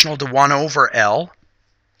proportional to 1 over L.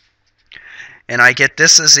 And I get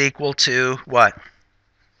this is equal to what?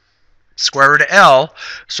 Square root of L.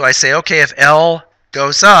 So I say, okay, if L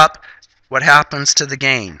goes up, what happens to the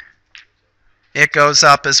gain? It goes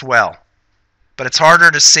up as well. But it's harder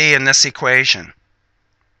to see in this equation.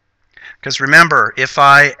 Because remember, if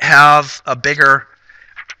I have a bigger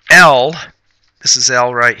L, this is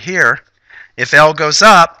L right here, if L goes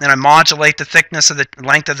up and I modulate the thickness of the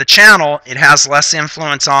length of the channel, it has less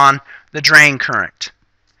influence on the drain current.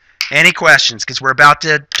 Any questions? Because we're about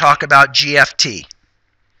to talk about GFT.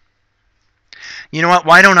 You know what?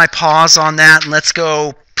 Why don't I pause on that and let's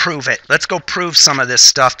go prove it. Let's go prove some of this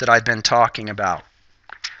stuff that I've been talking about.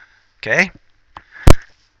 Okay?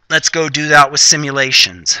 Let's go do that with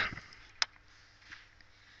simulations.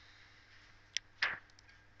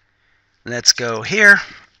 Let's go here.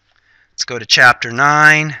 Let's go to chapter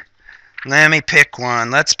 9. Let me pick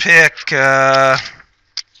one. Let's pick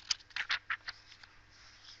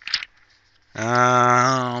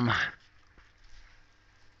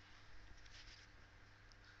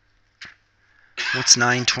what's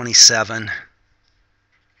 927?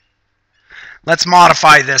 Let's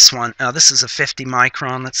modify this one. Oh, this is a 50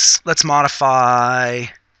 micron. Let's modify.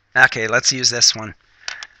 Okay, let's use this one.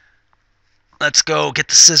 Let's go get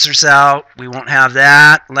the scissors out. We won't have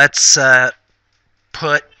that. Let's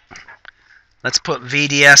put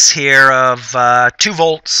VDS here of 2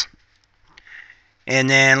 volts. And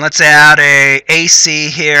then let's add a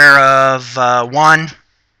AC here of 1.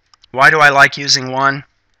 Why do I like using 1?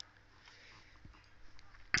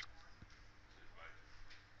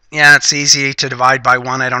 Yeah, it's easy to divide by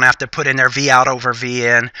 1. I don't have to put in there V out over V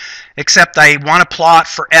in. Except I want to plot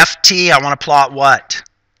for FT. I want to plot what?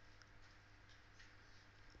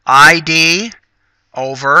 ID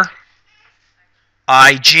over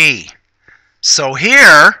IG. So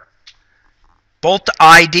here, both the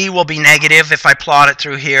ID will be negative if I plot it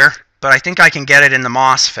through here, but I think I can get it in the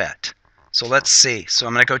MOSFET. So let's see. So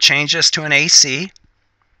I'm going to go change this to an AC.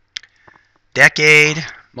 Decade,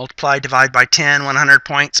 multiply, divide by 10, 100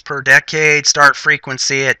 points per decade. Start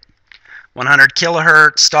frequency at 100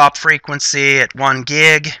 kilohertz. Stop frequency at 1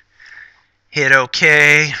 gig. Hit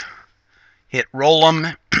OK. Hit roll them.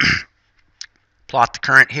 Plot the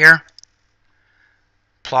current here.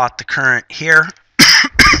 Plot the current here.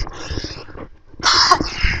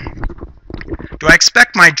 Do I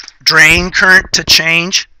expect my drain current to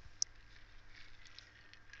change?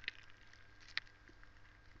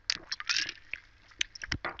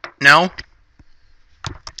 No?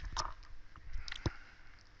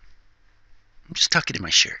 I'm just tucking in my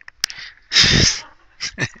shirt.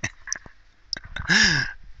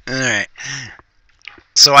 Alright.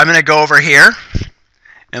 So I'm going to go over here.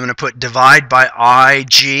 I'm going to put divide by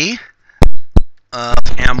IG of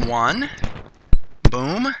M1.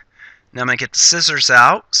 Boom. Now I'm going to get the scissors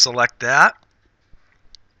out. Select that.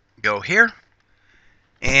 Go here.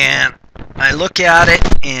 And I look at it,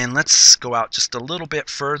 and let's go out just a little bit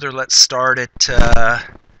further. Let's start at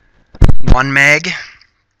 1 meg.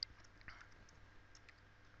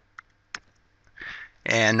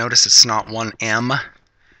 And notice it's not 1 M.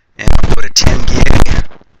 And I'll go to 10 gig.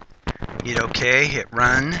 Hit OK, hit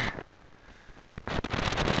run.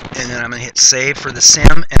 And then I'm going to hit save for the sim.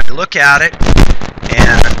 And I look at it,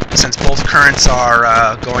 and since both currents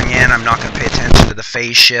are going in, I'm not going to pay attention to the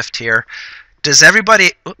phase shift here. Does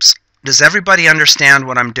everybody understand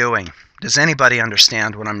what I'm doing? Does anybody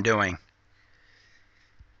understand what I'm doing?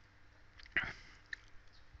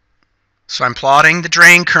 So I'm plotting the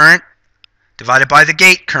drain current divided by the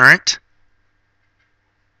gate current.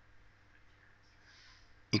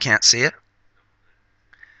 You can't see it.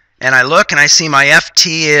 And I look and I see my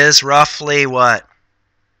FT is roughly what?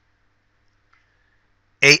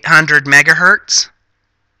 800 megahertz.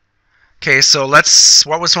 Okay, so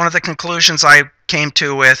what was one of the conclusions I came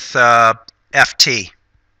to with FT?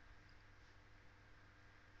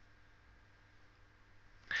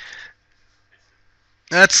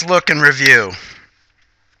 Let's look and review.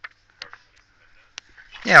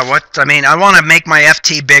 Yeah, I want to make my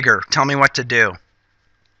FT bigger. Tell me what to do.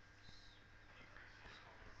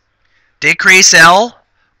 Decrease L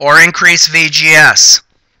or increase VGS?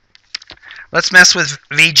 Let's mess with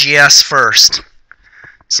VGS first.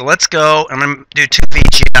 So let's go, I'm going to do 2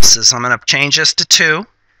 VGSs. I'm going to change this to 2.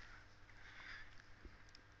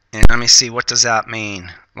 And let me see, what does that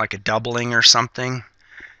mean? Like a doubling or something?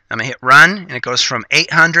 I'm going to hit run, and it goes from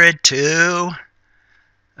 800 to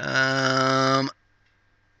 2.5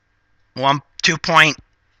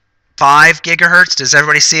 gigahertz. Does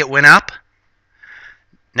everybody see it went up?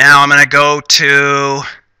 Now I'm going to go to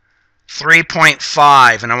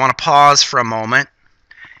 3.5, and I want to pause for a moment.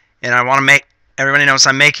 And I want to make, everybody knows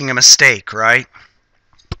I'm making a mistake, right?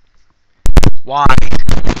 Why?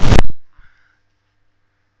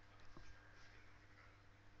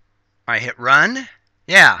 I hit run.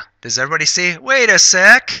 Yeah. Does everybody see? Wait a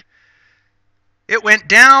sec. It went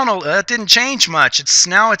down. It didn't change much.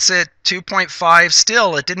 Now it's at 2.5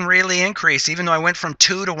 still. It didn't really increase, even though I went from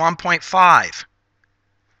 2 to 1.5.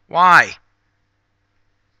 Why?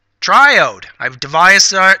 Triode. I've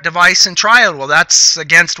devised a device in triode. Well, that's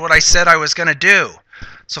against what I said I was going to do.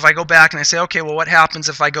 So if I go back and I say, okay, well, what happens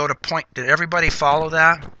if I go to point? Did everybody follow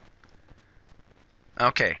that?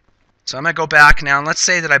 Okay. So I'm going to go back now, and let's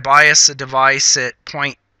say that I bias a device at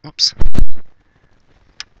point. Oops.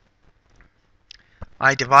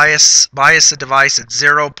 I bias a device at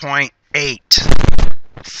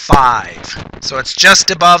 0.85. So it's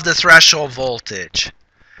just above the threshold voltage.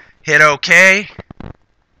 Hit OK.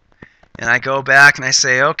 And I go back and I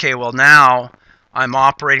say, okay, well now I'm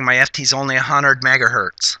operating, my FT's only 100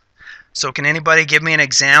 megahertz. So can anybody give me an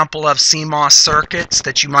example of CMOS circuits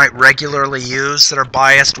that you might regularly use that are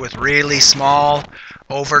biased with really small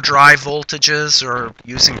overdrive voltages or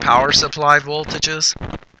using power supply voltages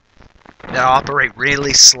that operate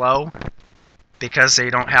really slow because they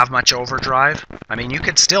don't have much overdrive? I mean, you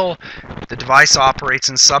could still, the device operates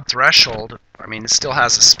in sub-threshold. I mean, it still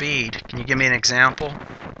has a speed. Can you give me an example?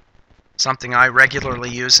 Something I regularly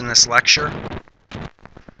use in this lecture.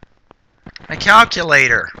 A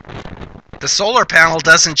calculator. The solar panel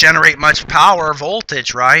doesn't generate much power or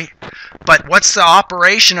voltage, right? But what's the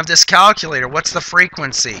operation of this calculator? What's the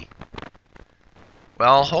frequency?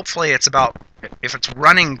 Well, hopefully it's about, if it's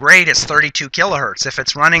running great, it's 32 kilohertz. If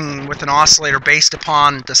it's running with an oscillator based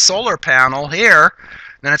upon the solar panel here,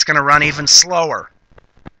 then it's going to run even slower.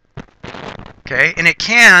 Okay, and it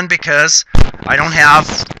can because I don't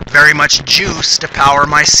have very much juice to power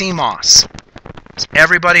my CMOS. Does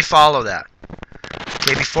everybody follow that?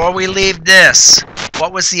 Okay, before we leave this,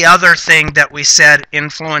 what was the other thing that we said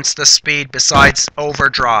influenced the speed besides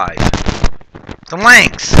overdrive? The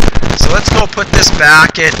length. So let's go put this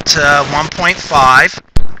back at 1.5.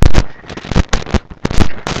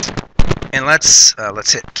 And let's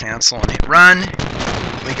hit cancel and hit run.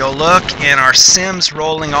 We go look, and our sim's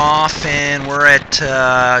rolling off, and we're at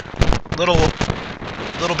little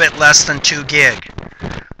bit less than 2 gig.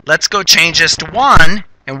 Let's go change this to 1,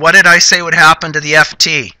 and what did I say would happen to the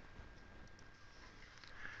FT?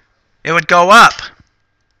 It would go up.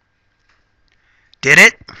 Did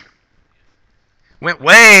it? Went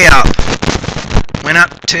way up. Went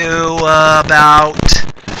up to about,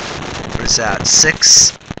 what is that,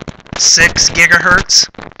 6 gigahertz?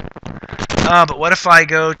 But what if I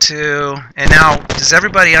go to, and now, does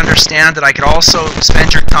everybody understand that I could also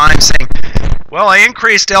spend your time saying, well, I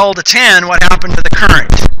increased L to 10, what happened to the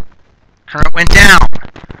current? Current went down.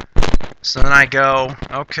 So then I go,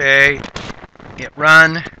 okay, hit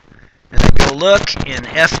run, and I go look, and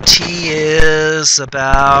FT is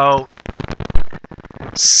about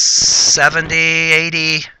 70,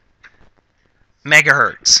 80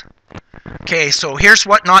 megahertz. Okay, so here's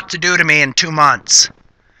what not to do to me in 2 months.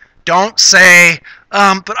 Don't say,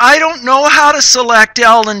 but I don't know how to select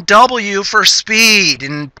L and W for speed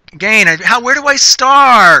and gain. Where do I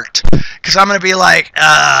start? Because I'm going to be like,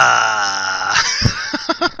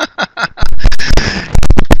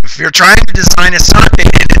 If you're trying to design a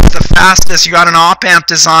circuit and it's the fastest, you got an op-amp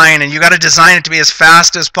design and you got to design it to be as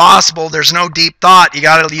fast as possible, there's no deep thought. You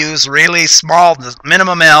got to use really small,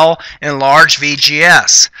 minimum L and large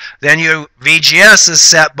VGS. Then VGS is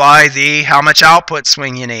set by the how much output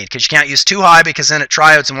swing you need, because you can't use too high because then it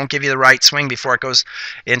triodes and won't give you the right swing before it goes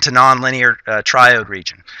into nonlinear triode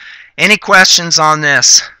region. Any questions on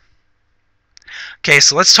this? Okay,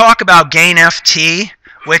 so let's talk about gain FT,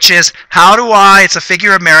 which is it's a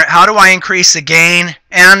figure of merit, how do I increase the gain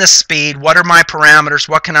and the speed? What are my parameters?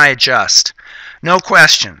 What can I adjust? No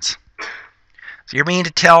questions. So you're meaning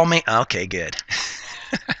to tell me? Okay, good.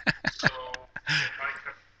 So if I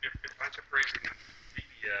kept raising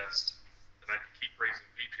VBS, then I could keep raising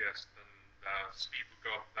VGS, then speed would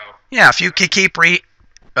go up now. Yeah, if you could keep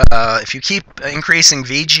increasing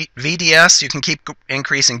VDS, you can keep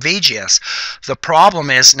increasing VGS. The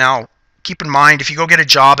problem is now keep in mind, if you go get a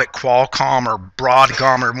job at Qualcomm or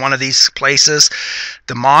Broadcom or one of these places,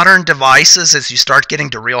 the modern devices, as you start getting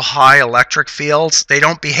to real high electric fields, they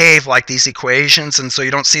don't behave like these equations, and so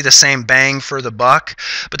you don't see the same bang for the buck.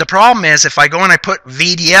 But the problem is, if I go and I put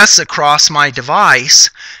VDS across my device,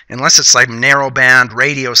 unless it's like narrowband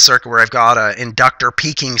radio circuit where I've got an inductor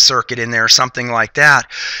peaking circuit in there or something like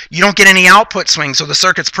that, you don't get any output swing, so the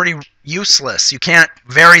circuit's pretty useless. You can't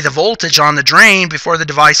vary the voltage on the drain before the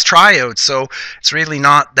device triodes, so it's really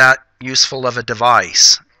not that useful of a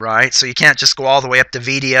device, right? So you can't just go all the way up to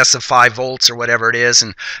VDS of 5 volts or whatever it is,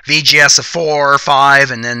 and VGS of 4 or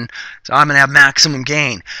 5, and then so I'm going to have maximum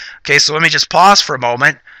gain. Okay, so let me just pause for a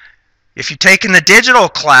moment. If you've taken the digital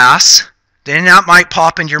class, then that might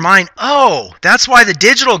pop into your mind, oh, that's why the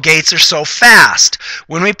digital gates are so fast.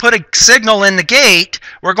 When we put a signal in the gate,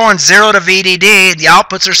 we're going 0 to VDD, the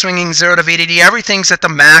outputs are swinging 0 to VDD, everything's at the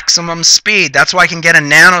maximum speed. That's why I can get a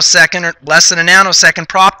nanosecond or less than a nanosecond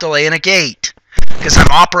prop delay in a gate, because I'm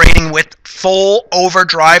operating with full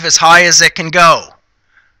overdrive as high as it can go.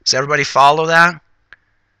 Does everybody follow that?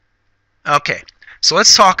 Okay, so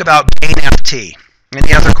let's talk about gain FT.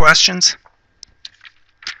 Any other questions?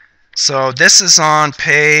 So this is on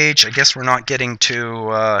page, I guess we're not getting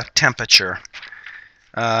to temperature.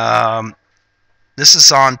 This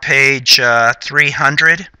is on page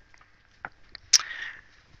 300,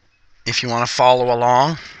 if you want to follow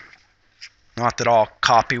along. Not that I'll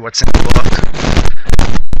copy what's in the book.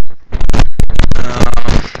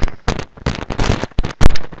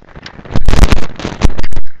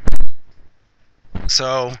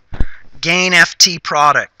 So gain FT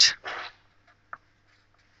product.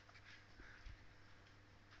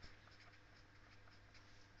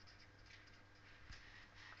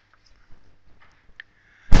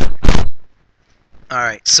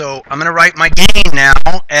 Alright, so I'm going to write my gain now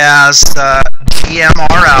as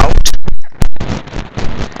GMR out,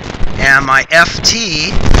 and my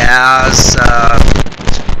FT as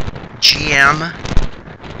GM.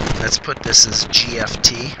 Let's put this as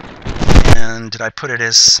GFT. And did I put it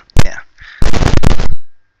as, yeah.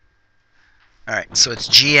 Alright, so it's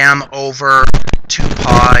GM over 2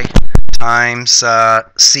 pi times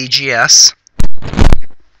CGS.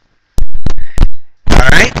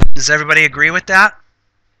 Alright, does everybody agree with that?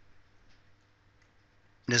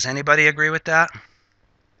 Does anybody agree with that?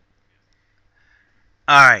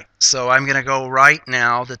 Alright, so I'm going to go right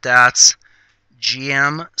now that that's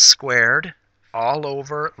GM squared all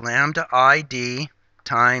over lambda ID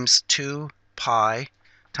times 2 pi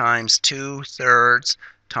times 2/3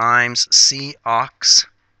 times C aux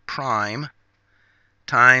prime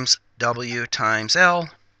times W times L.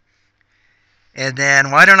 And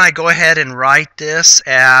then why don't I go ahead and write this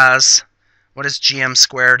as, what is GM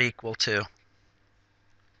squared equal to?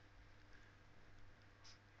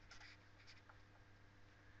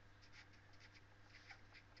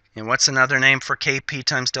 And what's another name for Kp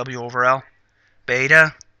times W over L?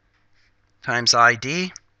 Beta times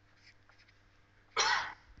ID.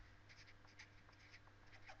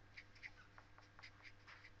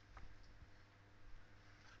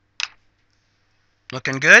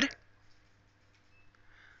 Looking good?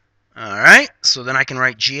 Alright, so then I can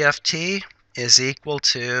write GFT is equal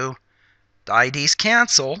to, the IDs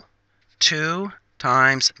cancel, 2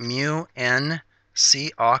 times mu n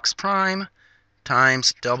C aux prime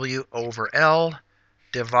times W over L,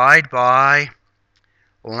 divide by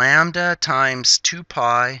lambda times 2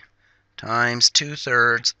 pi times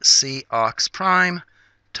 2/3 C aux prime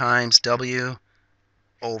times W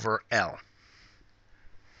over L.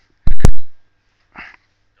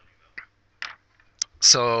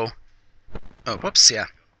 So, oh, whoops, yeah,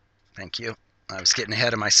 thank you. I was getting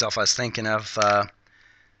ahead of myself. I was thinking of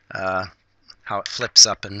how it flips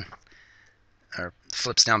up and, or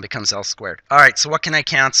flips down, becomes L squared. All right, so what can I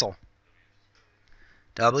cancel?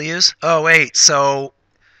 W's? Oh, wait, so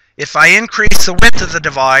if I increase the width of the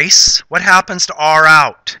device, what happens to R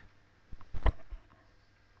out?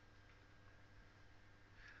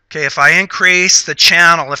 Okay, if I increase the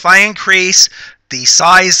channel, if I increase the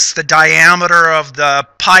size, the diameter of the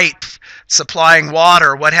pipe supplying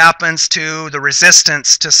water, what happens to the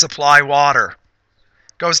resistance to supply water?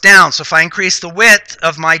 Goes down. So if I increase the width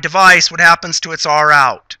of my device, what happens to its R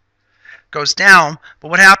out? Goes down. But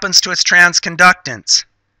what happens to its transconductance?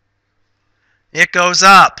 It goes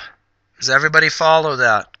up. Does everybody follow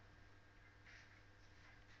that?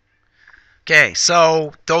 Okay,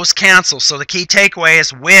 so those cancel. So the key takeaway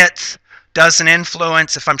is width doesn't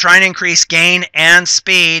influence. If I'm trying to increase gain and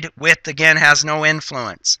speed, width again has no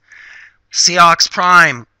influence. C aux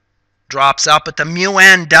prime drops out, but the mu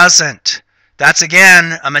n doesn't. That's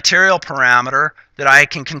again a material parameter. that I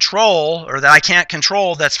can control or that I can't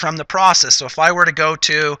control that's from the process. So if I were to go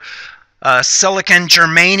to silicon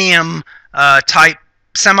germanium type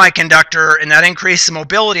semiconductor and that increase in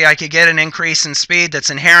mobility, I could get an increase in speed that's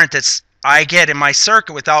inherent that's I get in my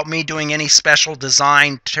circuit without me doing any special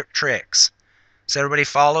design tricks. Does everybody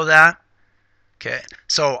follow that? Okay,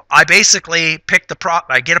 so I basically pick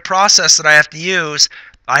I get a process that I have to use.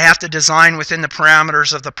 I have to design within the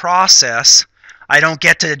parameters of the process. I don't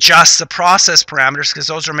get to adjust the process parameters because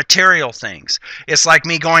those are material things. It's like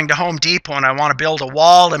me going to Home Depot and I want to build a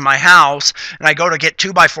wall in my house, and I go to get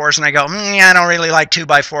 2x4s and I go, I don't really like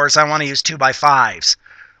 2x4s. I want to use 2x5s.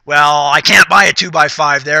 Well, I can't buy a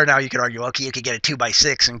 2x5 there. Now you could argue, okay, you could get a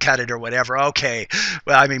 2x6 and cut it or whatever. Okay,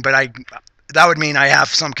 well, I mean, but that would mean I have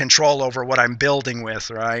some control over what I'm building with,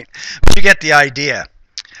 right? But you get the idea.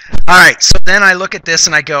 All right, so then I look at this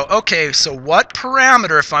and I go, okay, so what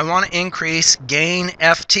parameter, if I want to increase gain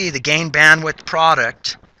FT, the gain bandwidth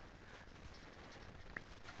product.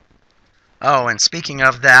 Oh, and speaking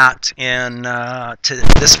of that, in to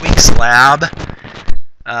this week's lab,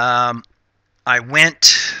 I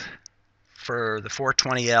went for the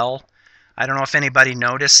 420L. I don't know if anybody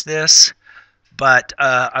noticed this, but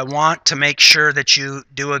I want to make sure that you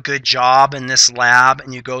do a good job in this lab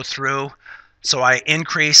and you go through. So I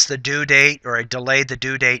increased the due date, or I delayed the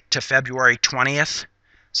due date to February 20th.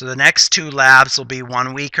 So the next two labs will be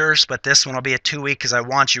 1 weekers, but this one will be a 2 week because I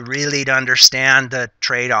want you really to understand the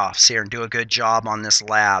trade-offs here and do a good job on this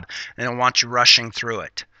lab. And I don't want you rushing through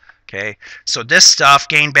it. Okay, so this stuff,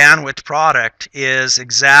 gain bandwidth product, is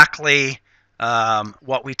exactly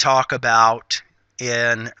what we talk about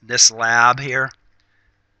in this lab here.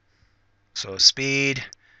 So speed,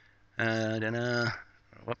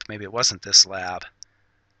 whoops, maybe it wasn't this lab.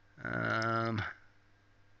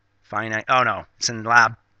 Finite, oh no, it's in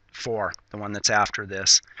lab 4, the one that's after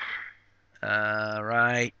this.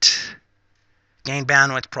 Right, gain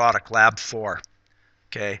bandwidth product, lab 4.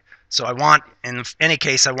 Okay, so I want, in any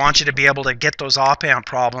case, I want you to be able to get those op-amp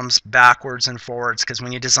problems backwards and forwards, because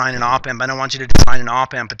when you design an op-amp, I don't want you to design an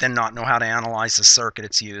op-amp but then not know how to analyze the circuit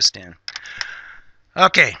it's used in.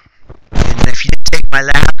 Okay, and if you didn't take my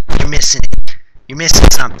lab, you're missing it. You're missing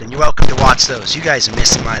something. You're welcome to watch those. You guys are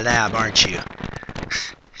missing my lab, aren't you?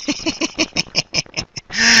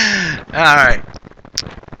 Alright.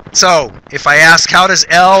 So, if I ask how does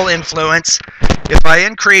L influence, if I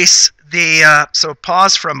increase the, so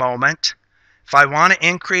pause for a moment. If I want to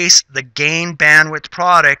increase the gain bandwidth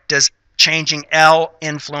product, does changing L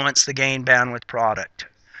influence the gain bandwidth product?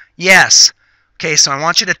 Yes. Okay, so I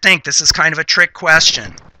want you to think, this is kind of a trick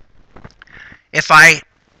question. If I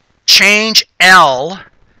change L,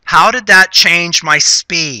 how did that change my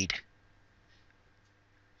speed?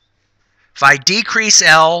 If I decrease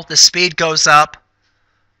L, the speed goes up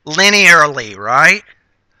linearly, right?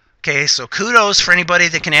 Okay, so kudos for anybody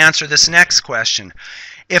that can answer this next question.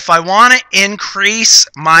 If I want to increase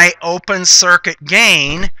my open circuit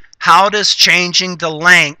gain, how does changing the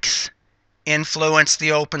length influence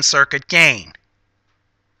the open circuit gain?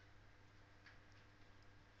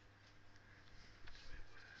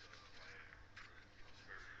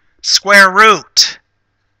 Square root.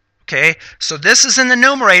 Okay, so this is in the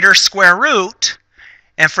numerator, square root,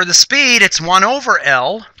 and for the speed, it's 1 over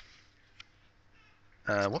L.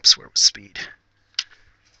 Whoops, where was speed?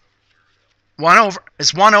 1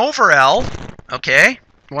 over L, okay?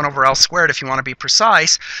 1 over L squared if you want to be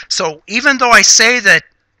precise. So even though I say that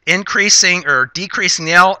increasing or decreasing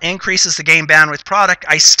the L increases the gain bandwidth product,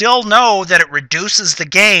 I still know that it reduces the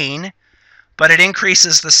gain, but it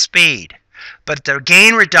increases the speed. But the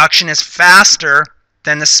gain reduction is faster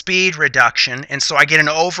than the speed reduction, and so I get an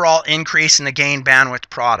overall increase in the gain bandwidth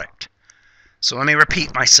product. So let me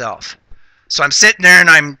repeat myself. So I'm sitting there and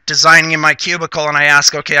I'm designing in my cubicle and I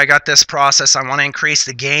ask, okay, I got this process. I want to increase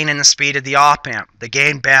the gain and the speed of the op-amp, the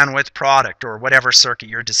gain bandwidth product, or whatever circuit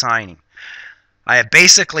you're designing. I have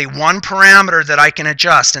basically one parameter that I can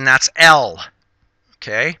adjust, and that's L.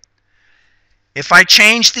 Okay? If I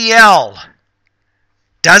change the L,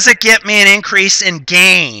 does it get me an increase in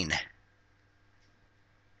gain?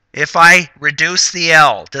 If I reduce the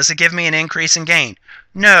L, does it give me an increase in gain?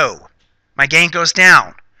 No. My gain goes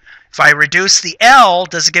down. If I reduce the L,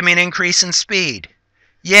 does it give me an increase in speed?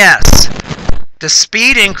 Yes. The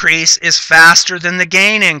speed increase is faster than the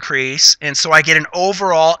gain increase, and so I get an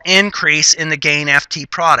overall increase in the gain FT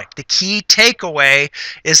product. The key takeaway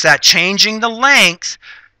is that changing the length,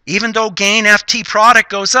 even though gain FT product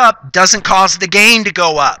goes up, doesn't cause the gain to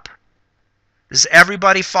go up. Does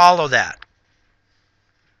everybody follow that?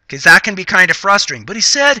 because that can be kind of frustrating. But he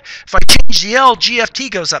said if I change the L,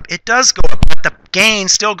 GFT goes up. It does go up, but the gain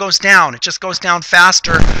still goes down. It just goes down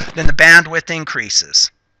faster than the bandwidth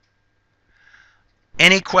increases.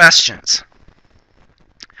 Any questions?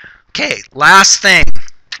 Okay, last thing.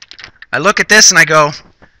 I look at this and I go,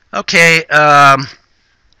 okay,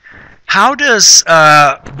 how does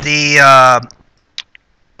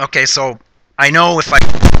okay, so I know if I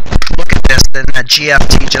look at this, then that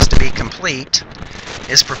GFT, just to be complete,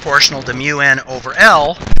 is proportional to mu n over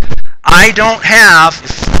L. I don't have,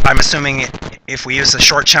 I'm assuming if we use the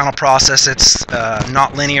short channel process, it's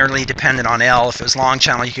not linearly dependent on L. If it was long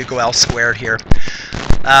channel, you could go L squared here.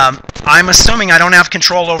 I'm assuming I don't have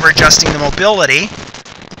control over adjusting the mobility,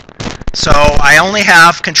 so I only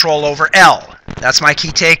have control over L. That's my key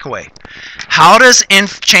takeaway. How does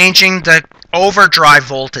changing the overdrive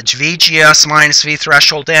voltage, VGS minus V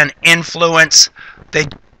threshold N, influence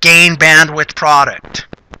the gain bandwidth product?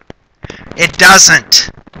 It doesn't.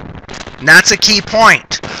 And that's a key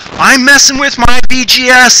point. I'm messing with my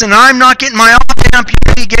VGS and I'm not getting my op-amp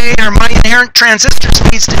unity gain or my inherent transistor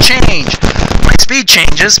speeds to change. My speed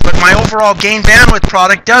changes, but my overall gain bandwidth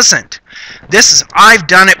product doesn't. I've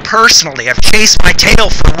done it personally. I've chased my tail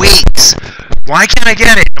for weeks. Why can't I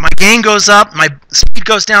get it? My gain goes up, my speed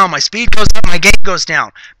goes down, my speed goes up, my gain goes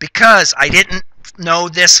down. Because I didn't know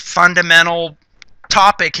this fundamental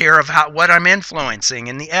topic here of what I'm influencing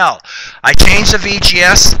in the L. I change the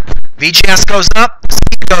VGS, VGS goes up,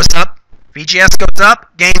 speed goes up, VGS goes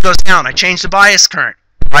up, gain goes down. I change the bias current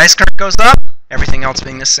goes up, everything else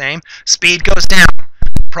being the same, speed goes down,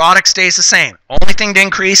 product stays the same. Only thing to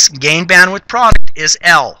increase gain bandwidth product is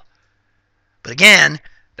L. But again,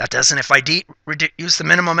 that doesn't, if I use the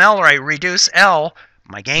minimum L or I reduce L,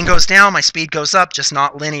 my gain goes down, my speed goes up, just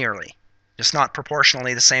not linearly, just not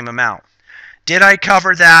proportionally the same amount. Did I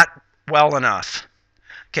cover that well enough?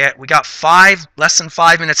 Okay, we got less than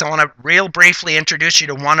 5 minutes. I want to real briefly introduce you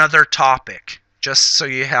to one other topic, just so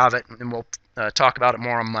you have it, and we'll talk about it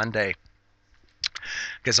more on Monday.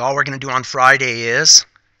 Because all we're going to do on Friday is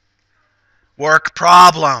work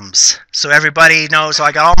problems. So everybody knows,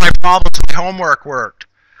 I got all my problems, my homework worked,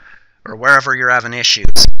 or wherever you're having issues.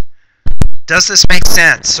 Does this make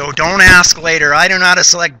sense? So don't ask later, I don't know how to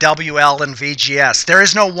select WL and VGS. There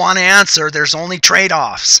is no one answer, there's only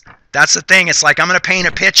trade-offs. That's the thing. It's like I'm going to paint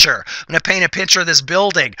a picture. I'm going to paint a picture of this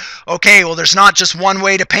building. Okay, well, there's not just one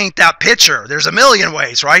way to paint that picture. There's a million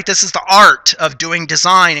ways, right? This is the art of doing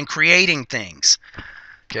design and creating things.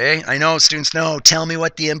 Okay, I know students know, tell me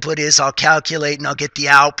what the input is, I'll calculate and I'll get the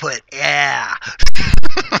output. Yeah.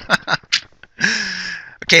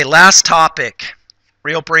 Okay, last topic,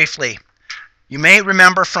 real briefly. You may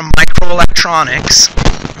remember from microelectronics,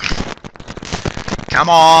 come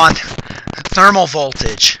on, thermal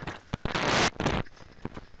voltage.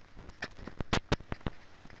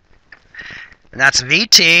 And that's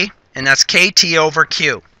VT, and that's KT over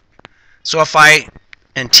Q. So if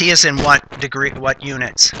and T is in what degree, what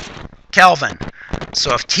units? Kelvin.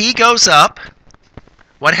 So if T goes up,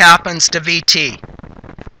 what happens to VT?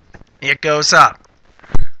 It goes up.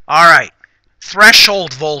 All right,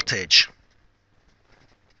 threshold voltage.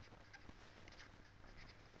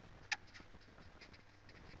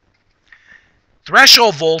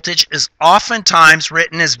 Threshold voltage is oftentimes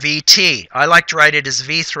written as VT. I like to write it as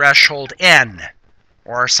V threshold N,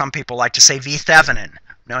 or some people like to say V Thevenin.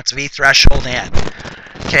 No, it's V threshold N.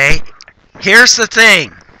 Okay, here's the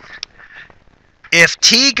thing. If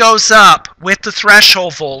T goes up with the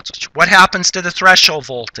threshold voltage, what happens to the threshold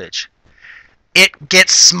voltage? It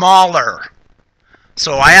gets smaller.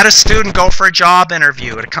 So I had a student go for a job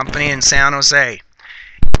interview at a company in San Jose,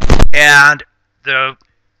 and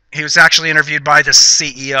he was actually interviewed by the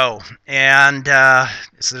CEO, and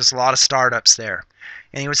so there's a lot of startups there.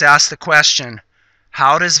 And he was asked the question,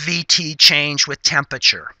 how does VT change with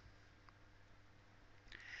temperature?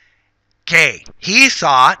 Okay, he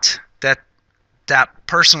thought that that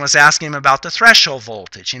person was asking him about the threshold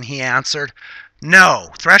voltage, and he answered, no,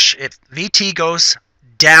 if VT goes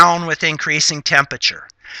down with increasing temperature.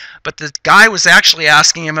 But the guy was actually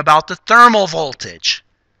asking him about the thermal voltage.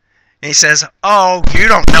 And he says, oh, you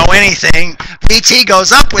don't know anything. VT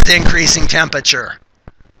goes up with increasing temperature.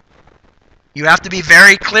 You have to be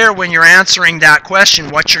very clear when you're answering that question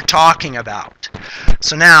what you're talking about.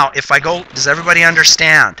 So now, if I go, does everybody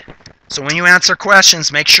understand? So when you answer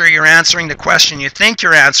questions, make sure you're answering the question you think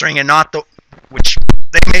you're answering and not which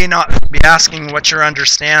they may not be asking what you're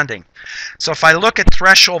understanding. So if I look at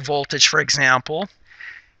threshold voltage, for example,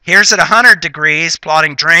 Here's at 100 degrees,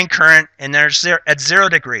 plotting drain current, and there's at 0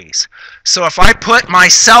 degrees. So if I put my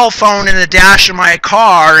cell phone in the dash of my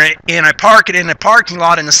car and I park it in a parking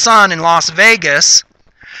lot in the sun in Las Vegas,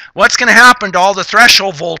 what's going to happen to all the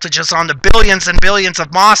threshold voltages on the billions and billions of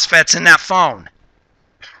MOSFETs in that phone?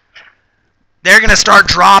 They're going to start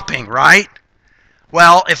dropping, right?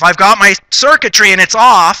 Well, if I've got my circuitry and it's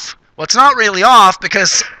off, well, it's not really off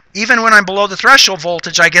because even when I'm below the threshold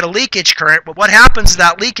voltage, I get a leakage current. But what happens to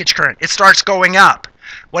that leakage current? It starts going up.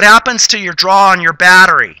 What happens to your draw on your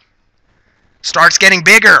battery? It starts getting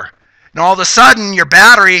bigger. And all of a sudden, your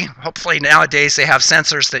battery, hopefully nowadays they have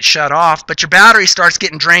sensors that shut off, but your battery starts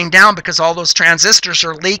getting drained down because all those transistors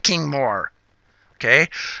are leaking more. Okay?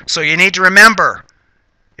 So you need to remember,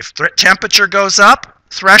 if temperature goes up,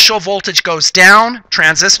 threshold voltage goes down,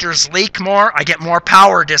 transistors leak more, I get more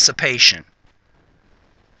power dissipation.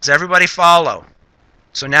 Does everybody follow?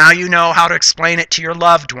 So now you know how to explain it to your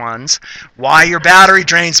loved ones, why your battery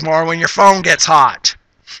drains more when your phone gets hot.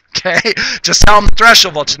 Okay? Just tell them the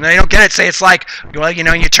threshold voltage. And they don't get it. Say it's like, well, you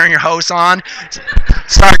know, you turn your hose on,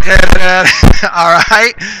 start, all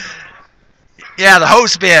right? Yeah, the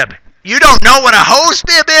hose bib. You don't know what a hose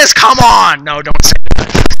bib is? Come on. No, don't say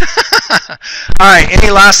that. All right, any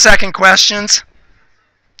last second questions?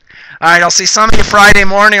 All right, I'll see some of you Friday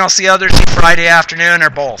morning. I'll see others Friday afternoon or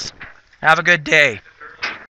both. Have a good day.